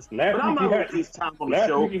goddamn worst. But I'm not going to waste time on the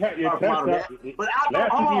show. But hold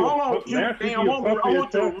on, Cuban Kane. I want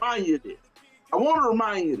to remind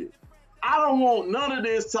you of this. I don't want none of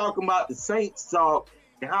this talking about the Saints talk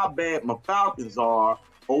and how bad my Falcons are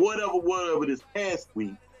or whatever this past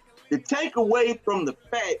week. To take away from the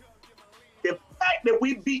fact that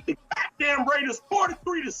we beat the goddamn Raiders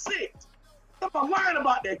 43-6. I'm lying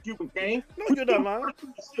about that, Cuban Kane. No, you're not lying.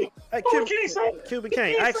 Hey, Cuban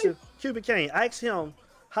Kane, ask him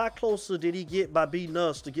how closer did he get by beating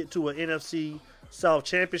us to get to an NFC South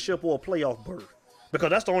championship or a playoff berth?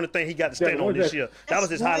 Because that's the only thing he got to stand on this year. That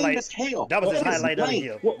was his highlight. That was his highlight of the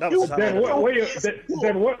year. Then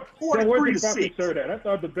where's the Falcons shirt at? I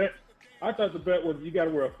thought the bet was you got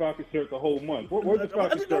to wear a Falcons shirt the whole month. Where's the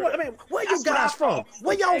Falcons shirt? I mean, where you guys from?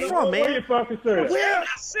 Where y'all from, man? Where your Falcons shirt at? Where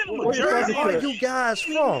are you guys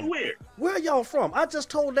from? Where y'all from? I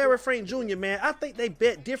just told Larry Frank Jr., man, I think they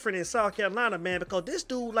bet different in South Carolina, man, because this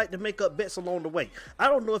dude like to make up bets along the way. I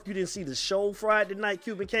don't know if you didn't see the show Friday night,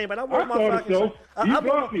 Cuban Kane, but I wore my Falcons shirt. You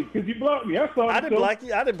blocked me because you blocked me. I saw it. I didn't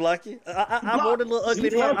block you. I wore the little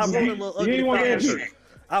ugly Falcon shirt.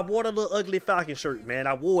 I wore the little ugly Falcon shirt, man.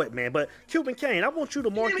 I wore it, man. But Cuban Kane, I want you to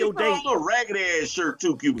mark your date. A little ragged ass shirt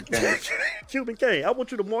too, Cuban Kane. Cuban Kane, I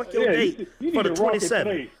want you to mark your date for the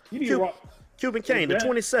 27th. Cuban Kane, the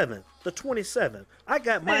 27th. The 27th. I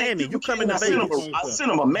got Miami. You coming to Vegas? I sent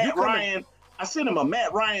him a Matt Ryan. I sent him a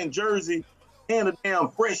Matt Ryan jersey and a damn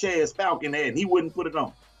fresh ass Falcon hat, and he wouldn't put it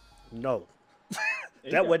on. No,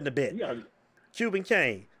 that wasn't the bet. Cuban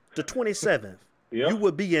Kane, the 27th. You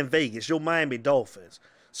would be in Vegas. Your Miami Dolphins.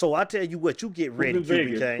 So I tell you what, you get ready,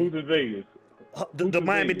 Cuban Kane. Who's in Vegas? The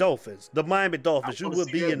Miami Dolphins. The Miami Dolphins. You will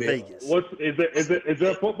be in Vegas. Is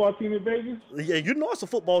there a football team in Vegas? Yeah, you know it's a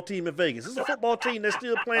football team in Vegas. It's a football team that's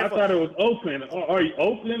still playing. I thought it was Oakland. Are you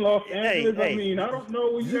Oakland, Los Angeles? Hey, I mean, I don't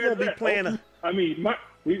know where you're gonna be playing.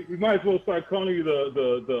 We might as well start calling you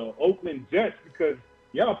the Oakland Jets because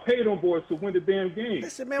y'all paid them boys to win the damn game.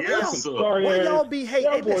 Listen, man, where y'all be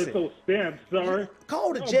hating? Y'all boys so damn sorry.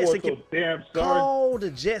 Call the Jets and call the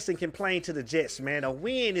Jets and complain to the Jets, man. A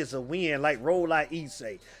win is a win, like Roll Out E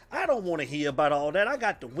say. I don't want to hear about all that. I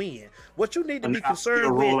got the win. What you need to be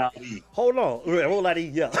concerned with? Hold on, Roll Out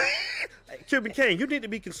E, yeah. Cuban Kane, you need to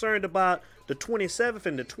be concerned about the 27th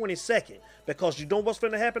and the 22nd because you know what's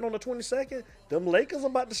going to happen on the 22nd? Them Lakers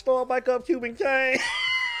about to start back up, Cuban Kane.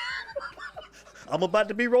 I'm about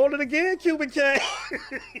to be rolling again, Cuban Kane.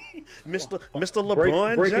 Mr.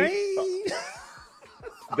 LeBron James.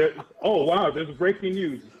 Oh, wow. There's breaking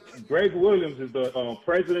news. Greg Williams is the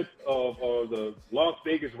president of the Las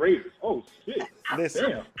Vegas Raiders. Oh, shit.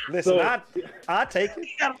 Listen, I take it.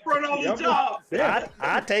 He got a front on the job.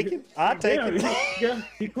 I take it. I take it.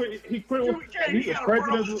 He quit. He's the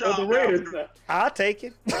president of the Raiders. I take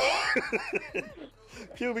it.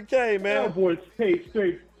 Cuban Kane, man. Cowboys pay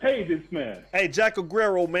this man. Hey, Jack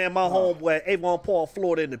Aguero, man, my homeboy, Avon Park,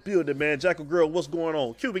 Florida, in the building, man. Jack Aguero, what's going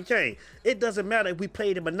on? Cuban Kane, it doesn't matter if we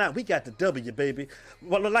played him or not. We got the W, baby.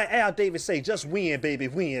 Well, like Al Davis say, just win, baby,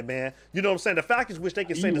 win, man. You know what I'm saying? The Falcons wish they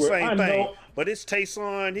could say the same thing, but it's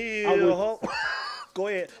Taysom Hill. Go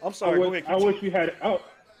ahead. I'm sorry. Go ahead. I wish you had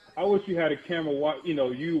a camera.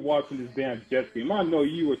 You watching this damn Jets game. I know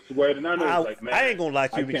you were sweating. I know. Man, I ain't gonna lie,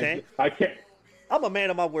 Cuban Kane. I can't. I'm a man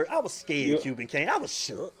of my word. I was scared, Cuban Kane. I was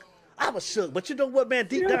shook. I was shook, but you know what, man?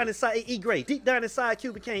 Deep down inside, E. Gray. Deep down inside,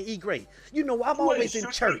 Cuban Kane, E. Gray. You know, I'm always in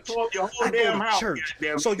church. I go to church.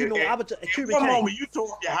 So, you know, I was Cuban Kane. Moment, you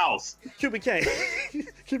tore up your house. Cuban Kane.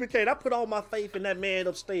 Cuban Kane, I put all my faith in that man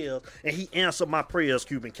upstairs, and he answered my prayers,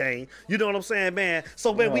 Cuban Kane. You know what I'm saying, man?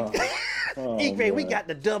 So, man, E. Gray, we got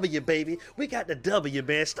the W, baby. We got the W,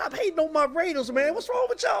 man. Stop hating on my Raiders, man. What's wrong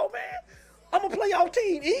with y'all, man? I'm gonna play y'all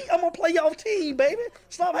team, E. I'm gonna play y'all team, baby.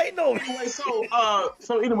 Stop hating on me. Anyway,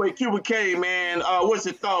 so anyway, Cuban K, man, what's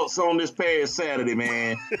your thoughts on this past Saturday,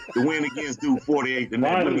 man? The win against Duke 48 to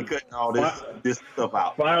 9. Let me cut all this stuff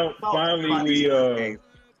out. Finally,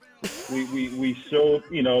 we showed,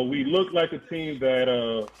 you know, we look like a team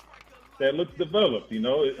that looks developed. You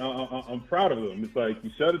know, I'm proud of them. It's like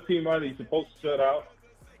you shut a team out that you're supposed to shut out.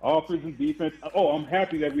 Offense and defense. Oh, I'm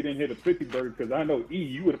happy that we didn't hit a 50 burger because I know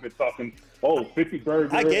you would have been talking, 50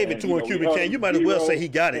 burger. I gave it to him, Cuban Kane. You might as well say he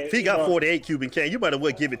got it. If he got 48, Cuban Kane, you might as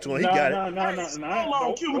well give it to him. He got it. No. Hold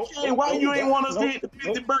on, Cuban Kane. Why you ain't want us to hit the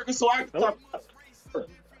 50 burger so I can talk about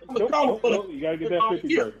it? You got to get that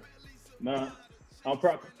 50 burger. Nah, I'm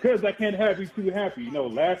proud because I can't have you too happy. You know,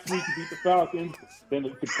 last week you beat the Falcons, then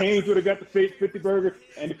the Canes would have got the 50 burger,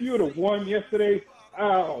 and if you would have won yesterday,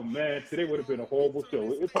 oh man, today would have been a horrible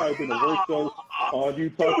show. It probably been the worst show on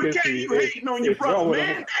Utah history. You hating on your brother,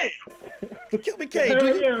 man? Cuban Kane,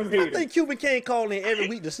 I think Cuban Kane calling in every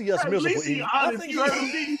week to see us miserable. I think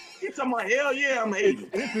he's talking about, hell yeah, I'm hating.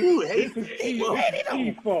 You hate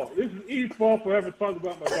E's fault. This is E's fault for ever talking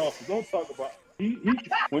about my Dolphins. Don't talk about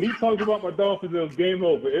when he talked about my Dolphins, it was game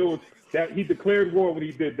over. It was that he declared war when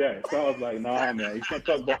he did that. So I was like, nah, man, he can't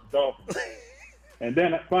talk about the Dolphins. And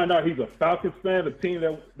then I find out he's a Falcons fan, a team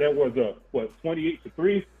that was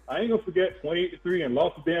 28-3. I ain't gonna forget 28-3 and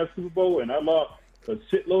lost the damn Super Bowl, and I lost a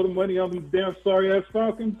shitload of money on these damn sorry ass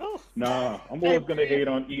Falcons. Nah, I'm always gonna hate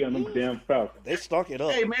on E on them damn Falcons. They stunk it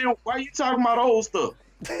up. Hey man, why you talking about old stuff?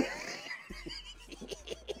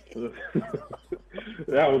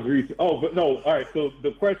 That was recent. Oh, but no. All right. So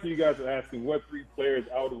the question you guys are asking: what 3 players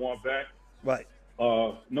I would want back? Right.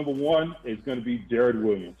 Number 1 is going to be Jared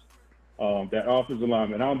Williams. That offensive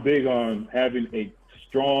lineman. I'm big on having a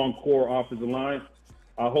strong core offensive line.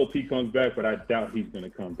 I hope he comes back, but I doubt he's going to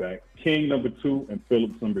come back. King number 2 and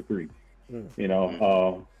Phillips number 3. You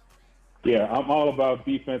know, yeah, I'm all about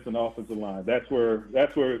defense and offensive line. That's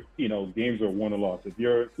where you know games are won or lost. If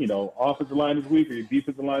your offensive line is weak or your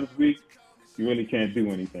defensive line is weak, you really can't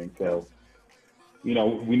do anything. So, you know,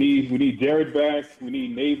 we need Jared back. We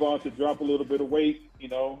need Navon to drop a little bit of weight. You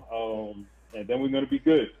know, and then we're going to be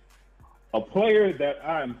good. A player that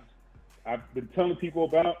I've been telling people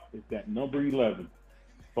about is that number 11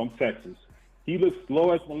 from Texas. He looks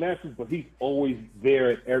slow as molasses, but he's always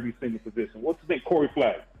there at every single position. What's his name? Corey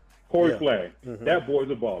Flagg. Flagg. Mm-hmm. That boy's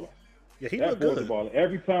a baller. Yeah, he looks good. That boy's a baller.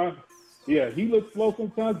 Every time, yeah, he looks slow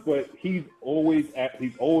sometimes, but he's always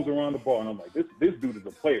around the ball. And I'm like, this dude is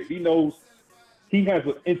a player. He knows. He has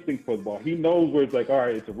an instinct for the ball. He knows where it's like, all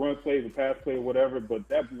right, it's a run play, it's a pass play, or whatever. But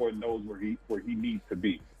that boy knows where he needs to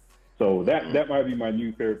be. So that might be my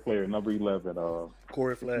new favorite player, number 11.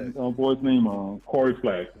 Corey Flagg. Boy's name, Corey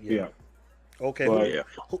Flagg. Yeah. Okay. But,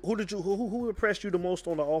 who impressed you the most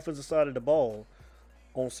on the offensive side of the ball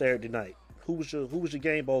on Saturday night? Who was your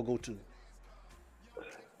game ball go to?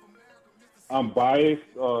 I'm biased.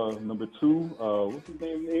 Number 2. What's his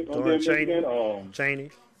name? Don Chaney. Chaney.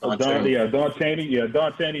 Don Chaney. Don Chaney. Yeah,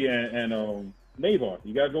 Don Chaney and Navon.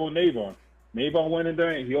 You gotta go with Navon. Navon went in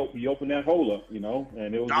there and he opened that hole up, you know,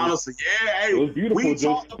 and it was Donaldson. It was beautiful. We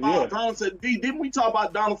talked about Donaldson. Didn't we talk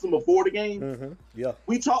about Donaldson before the game? Mm-hmm. Yeah.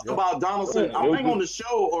 We talked about Donaldson. I think on the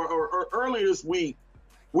show or earlier this week,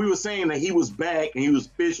 we were saying that he was back and he was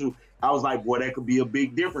official. I was like, boy, that could be a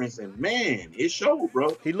big difference. And man, it showed,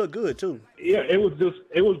 bro. He looked good too. Yeah, it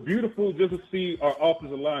was beautiful just to see our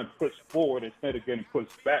offensive line push forward instead of getting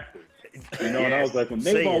pushed backwards. You know, and I was like, when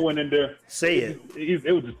Navon went in there,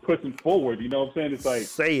 it was just pushing forward. You know what I'm saying?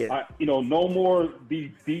 It's like, no more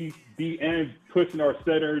the ends pushing our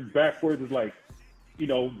centers backwards. It's like, you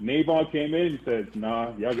know, Navon came in and said,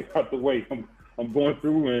 nah, y'all get out the way. I'm going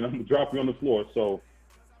through and I'm going to drop you on the floor. So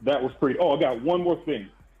that was pretty. Oh, I got one more thing.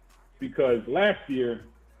 Because last year,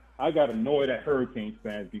 I got annoyed at Hurricanes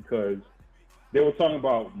fans because they were talking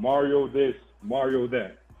about Mario this, Mario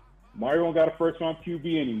that. Mario don't got a first-round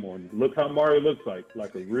QB anymore. Look how Mario looks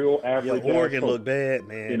like a real average. Yeah, Oregon look bad,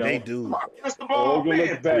 man. You know? They do. First of all, Oregon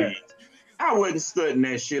looks bad. I wasn't studying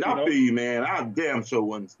that shit. I feel you, man. I damn sure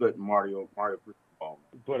wasn't studying Mario football.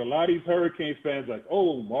 But a lot of these Hurricanes fans like,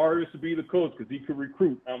 oh, Mario should be the coach because he could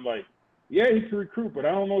recruit. I'm like, yeah, he could recruit, but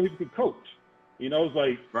I don't know if he could coach. You know, it's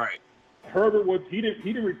like, right. Herbert he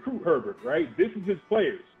didn't recruit Herbert, right? This is his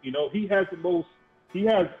players. You know, he has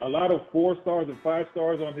a lot of 4 stars and 5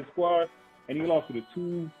 stars on his squad, and he lost to the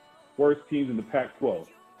 2 worst teams in the Pac-12.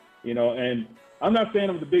 You know, and I'm not saying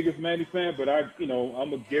I'm the biggest Manny fan, but I'm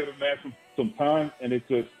gonna give him some time, and it's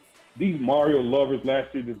just these Mario lovers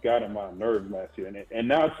last year just got on my nerves last year, and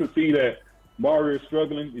now to see that Mario is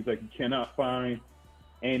struggling, it's like you cannot find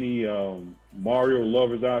any Mario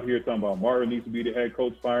lovers out here talking about Mario needs to be the head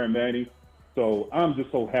coach, firing Manny. So I'm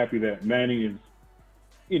just so happy that Manny is,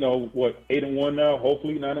 8-1 now,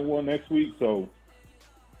 hopefully 9-1 next week. So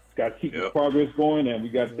it's got to keep the progress going, and we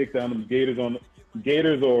got to take down the Gators or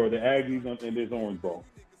the Aggies in this Orange Bowl.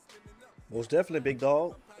 Most definitely, big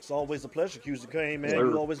dog. It's always a pleasure, QC Kane, man.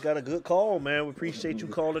 You always got a good call, man. We appreciate you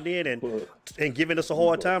calling in and giving us a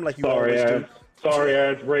hard time like you always do. Sorry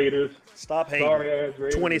ass Raiders. Stop hating. Sorry ass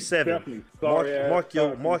Raiders. 27. Mark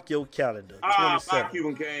your calendar. 27.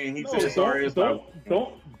 Cuban Kane. He said sorry. Don't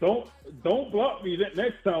block me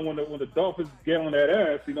next time when the Dolphins get on that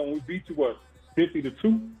ass. When we beat you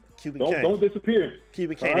 50-2. Cuban Kane. Don't disappear.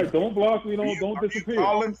 Cuban Kane. All right, don't block me. Don't disappear. You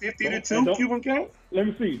call him 50-2, Cuban Kane? Let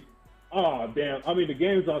me see. Oh, damn. I mean, the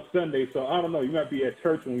game's on Sunday, so I don't know. You might be at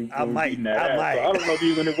church when we're beating that ass. So I don't know if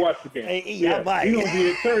you're going to watch the game. I might. You're going to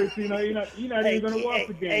be at church. You're not even going to watch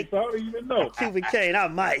the game, so I don't even know. Cuban Kane, I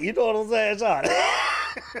might. You know what I'm saying, John?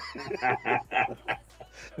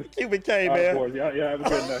 Cuban Kane, man. All right, boys. Yeah, have a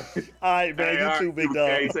good night. All right, man. You too, big dog.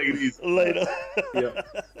 Take it easy. Later. Yeah.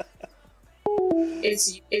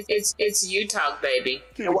 It's Utah, baby.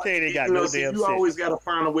 Cuban Kane ain't got no damn sense. You always got to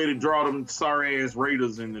find a way to draw them sorry ass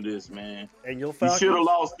Raiders into this, man. And your Falcons? You should have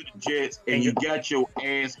lost to the Jets, and you got your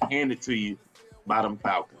ass handed to you by them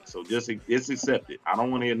Falcons. So just accept it. I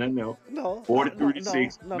don't want to hear nothing else. No.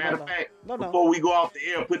 40-36. Matter of fact, before we go off the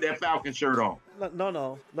air, put that Falcon shirt on.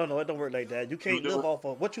 No. It don't work like that. You can't live off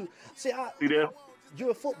of what you see. See that?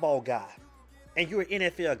 You're a football guy. And you're an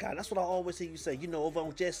NFL guy. That's what I always hear you say. Over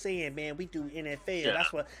on Just Saying, man, we do NFL. Yeah.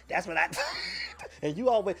 That's what I. And you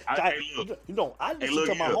always. I listen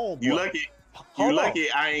to my homeboy. You lucky.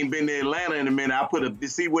 I ain't been to Atlanta in a minute. I put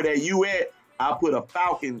see where that U at. I put a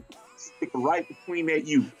Falcon sticker right between that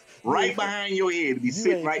U, right behind your head, to be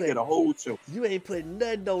sitting right there the whole show. You ain't putting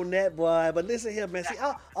nothing on that, boy. But listen here, man. See,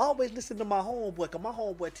 I always listen to my homeboy, cause my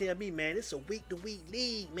homeboy tell me, man, it's a week-to-week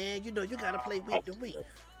league, man. You gotta play week-to-week.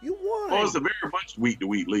 You won. Oh, it's a very much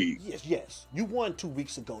week-to-week league. Yes. You won 2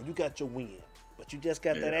 weeks ago. You got your win. But you just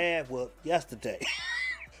got that ass whooped yesterday.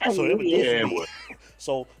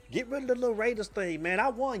 So get rid of the little Raiders thing, man. I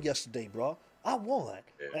won yesterday, bro. I won.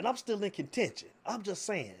 Yeah. And I'm still in contention. I'm just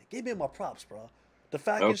saying. Give me my props, bro. The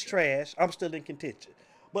Falcons trash. I'm still in contention.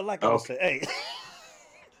 But like I was saying, hey,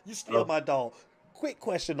 you still my dog. Quick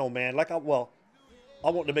question though, man. I want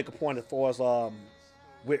to make a point as far as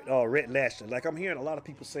with Rhett Lashlee. Like I'm hearing a lot of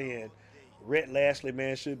people saying Rhett Lashlee,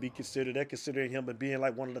 man, should be considered. They're considering him as being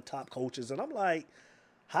like one of the top coaches. And I'm like,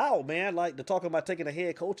 how, man? Like they're talking about taking a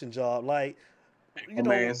head coaching job. Like,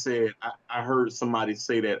 man said, I heard somebody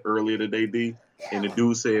say that earlier today, D. Yeah. And the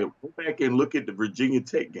dude said, go back and look at the Virginia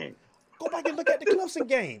Tech game. Go back and look at the Clemson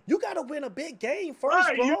game. You got to win a big game first,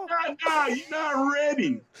 bro. You're not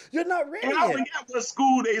ready. You're not ready. And I forgot what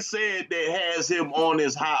school they said that has him on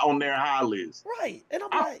their high list. Right. And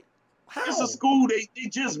I'm like, how? It's a school they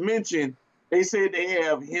just mentioned. They said they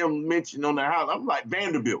have him mentioned on their high list. I'm like,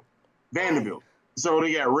 Vanderbilt. Right. So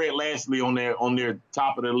they got Rhett Lashlee on their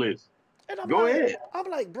top of the list. And Go ahead. I'm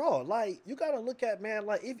like, bro, like, you got to look at, man,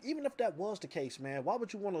 like, even if that was the case, man, why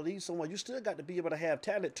would you want to leave someone? You still got to be able to have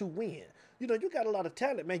talent to win. You got a lot of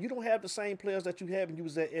talent, man. You don't have the same players that you have when you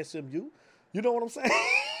was at SMU. You know what I'm saying?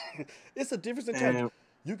 It's a difference in talent.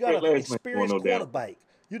 You got an experienced quarterback.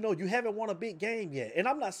 You haven't won a big game yet. And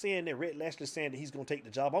I'm not saying that Rhett Lashlee saying that he's going to take the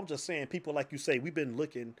job. I'm just saying people like you say, we've been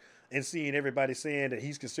looking and seeing everybody saying that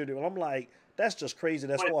he's considered. And I'm like, that's just crazy.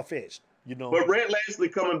 That's far-fetched. But Rhett Lashlee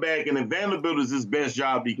coming back, and Vanderbilt is his best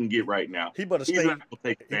job he can get right now. He better stay. He's not gonna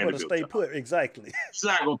take Vanderbilt. He better stay put. Exactly. He's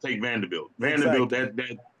not gonna take Vanderbilt. Vanderbilt, that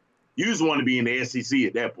you just want to be in the SEC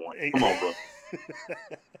at that point. Come on, bro.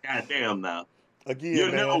 Goddamn now. Again,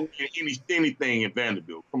 you'll never win anything in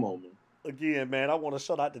Vanderbilt. Come on, man. Again, man, I want to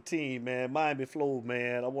shout out the team, man. Miami Flow,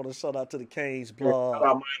 man. I want to shout out to the Canes blog. Shout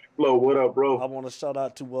out Miami Flow. What up, bro? I want to shout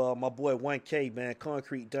out to my boy 1K, man.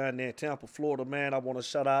 Concrete down there in Tampa, Florida, man. I want to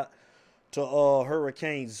shout out to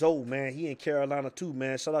Hurricane Zoe, man. He in Carolina too,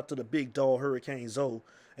 man. Shout out to the big dog Hurricane Zoe.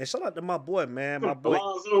 And shout out to my boy, man. My boy.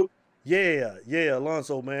 Alonzo. Yeah,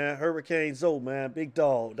 Alonzo, man. Hurricane Zoe, man. Big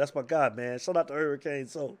dog. That's my guy, man. Shout out to Hurricane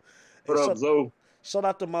Zoe. What up, Zoe? Shout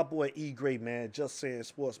out to my boy E. Gray, man. Just Saying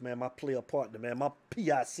Sports, man. My player partner, man. My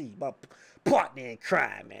PIC, my partner in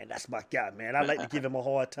crime, man. That's my guy, man. I like to give him a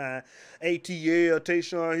hard time. ATL,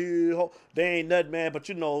 Tayshawn Hill, they ain't nothing, man. But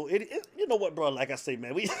you know, you know what, bro? Like I say,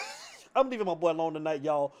 man, I'm leaving my boy alone tonight,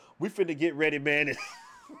 y'all. We finna get ready, man. And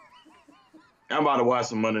I'm about to watch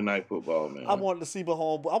some Monday Night Football, man. I wanted to see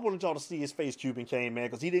Mahomes, but I wanted y'all to see his face, Cuban Kane, man,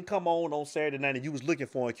 because he didn't come on Saturday night and you was looking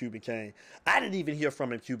for him, Cuban Kane. I didn't even hear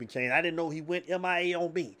from him, Cuban Kane. I didn't know he went MIA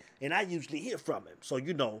on me, and I usually hear from him. So,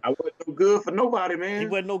 you know. I wasn't no good for nobody, man. He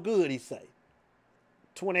wasn't no good, he say.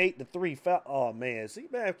 28-3. Oh, man. See,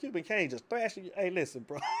 man, Cuban Kane just thrashing you. Hey, listen,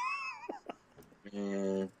 bro.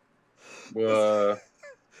 Man. Well,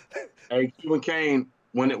 hey, Cuban Kane,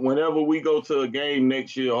 whenever we go to a game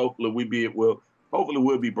next year, hopefully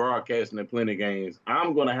we'll be broadcasting at plenty of games.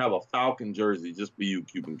 I'm gonna have a Falcon jersey just for you,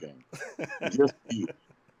 Cuban Kane. Just for you.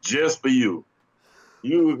 Just for you.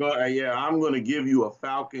 I'm gonna give you a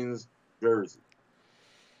Falcons jersey.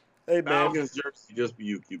 Hey, man. Falcons jersey just for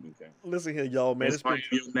you, Cuban Kane. Listen here, y'all, man. It's got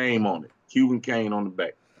your name on it. Cuban Kane on the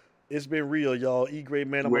back. It's been real, y'all. E-Gray,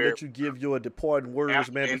 man, I'm gonna let you give your departing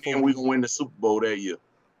words, man. And then we're gonna win the Super Bowl that year.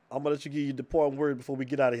 I'm gonna let you give your departing word before we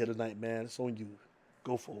get out of here tonight, man. It's on you.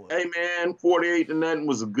 Go for it. Hey, man, 48-0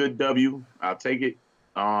 was a good W. I'll take it.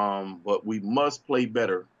 But we must play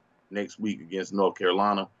better next week against North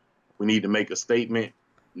Carolina. We need to make a statement.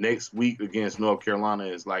 Next week against North Carolina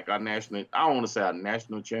is like I don't want to say our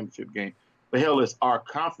national championship game. The hell is our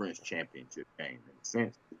conference championship game in a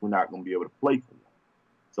sense. We're not going to be able to play for them.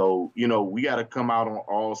 So, you know, we got to come out on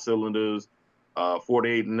all cylinders.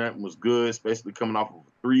 48-0 was good, especially coming off of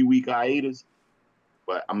a 3-week hiatus.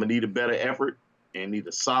 But I'm going to need a better effort and need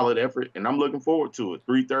a solid effort. And I'm looking forward to it.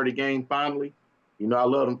 3:30 game finally. You know, I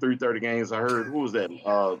love them 3:30 games. I heard, who was that?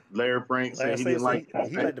 Larry Frank said he didn't like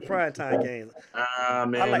he liked the primetime games.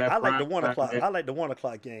 Man, I like the 1 o'clock. I like the 1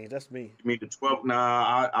 o'clock games. That's me. You mean the 12?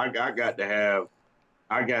 Nah, I got to have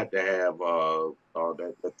that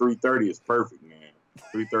 3:30 is perfect, man.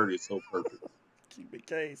 3:30 is so perfect. Cuban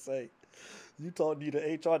Kane say, you need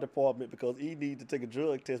the HR department because he need to take a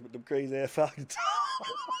drug test with them crazy ass Falcons.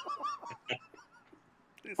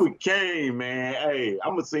 Okay, man. Hey,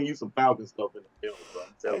 I'm gonna send you some Falcon stuff in the film,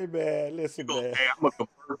 bro. Hey, man, listen, man. Hey,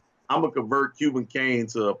 I'm gonna convert Cuban Kane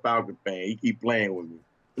to a Falcon fan. He keep playing with me.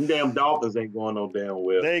 Them damn Dolphins ain't going no damn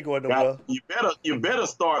well. They ain't going nowhere. You better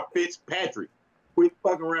start Fitzpatrick. Quit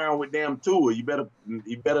fucking around with damn Tua. You better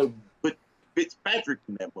put Fitzpatrick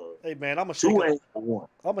in that mug. Hey, man, I'm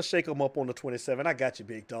gonna shake him up on the 27. I got you,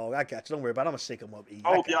 big dog. I got you. Don't worry about it. I'm gonna shake him up.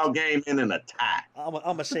 I hope y'all game in a tie. I'm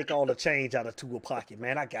gonna shake all the change out of Tua pocket,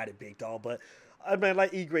 man. I got it, big dog. But, man,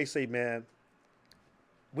 like E-Gray say, man,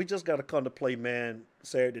 we just got to come to play, man,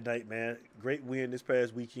 Saturday night, man. Great win this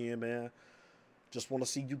past weekend, man. Just want to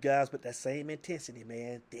see you guys with that same intensity,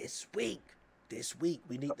 man, this week. This week,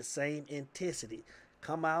 we need the same intensity.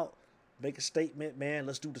 Come out, make a statement, man.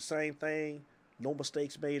 Let's do the same thing. No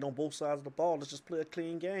mistakes made on both sides of the ball. Let's just play a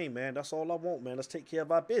clean game, man. That's all I want, man. Let's take care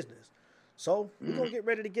of our business. So, we're going to get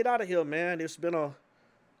ready to get out of here, man. It's been a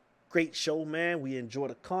great show, man. We enjoy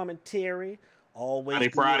the commentary. Always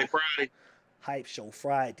Friday. Hype Show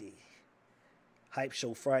Friday. Hype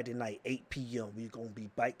Show Friday night, 8 p.m. We're going to be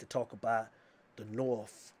back to talk about the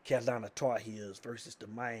North Carolina Tar Heels versus the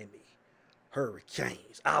Miami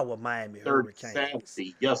Hurricanes. Our Miami Hurricanes.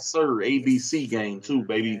 Saturday. Yes, sir. ABC game too,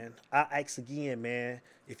 baby. Man. I ask again, man,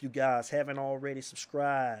 if you guys haven't already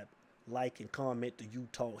subscribed, like, and comment to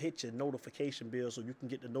Utah, hit your notification bell so you can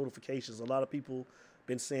get the notifications. A lot of people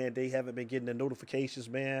been saying they haven't been getting the notifications,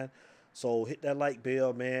 man. So hit that like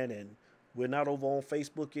bell, man, and we're not over on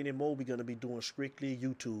Facebook anymore. We're going to be doing strictly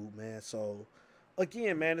YouTube, man. So,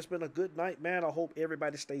 again, man, it's been a good night, man. I hope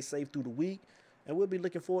everybody stays safe through the week. And we'll be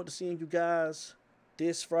looking forward to seeing you guys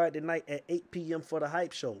this Friday night at 8 p.m. for the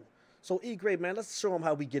Hype Show. So, E-Gray, man, let's show them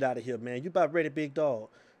how we get out of here, man. You about ready, big dog?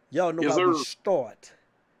 Y'all know how we start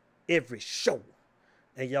every show.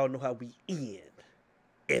 And y'all know how we end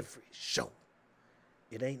every show.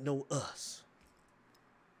 It ain't no us.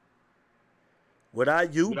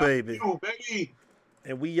 Without you, baby.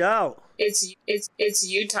 And we out. It's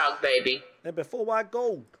you talk, baby. And before I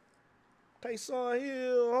go, Tayshawn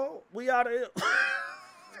Hill, we out of here.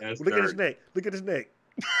 Look at his neck. Look at his neck.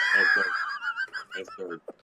 That's good.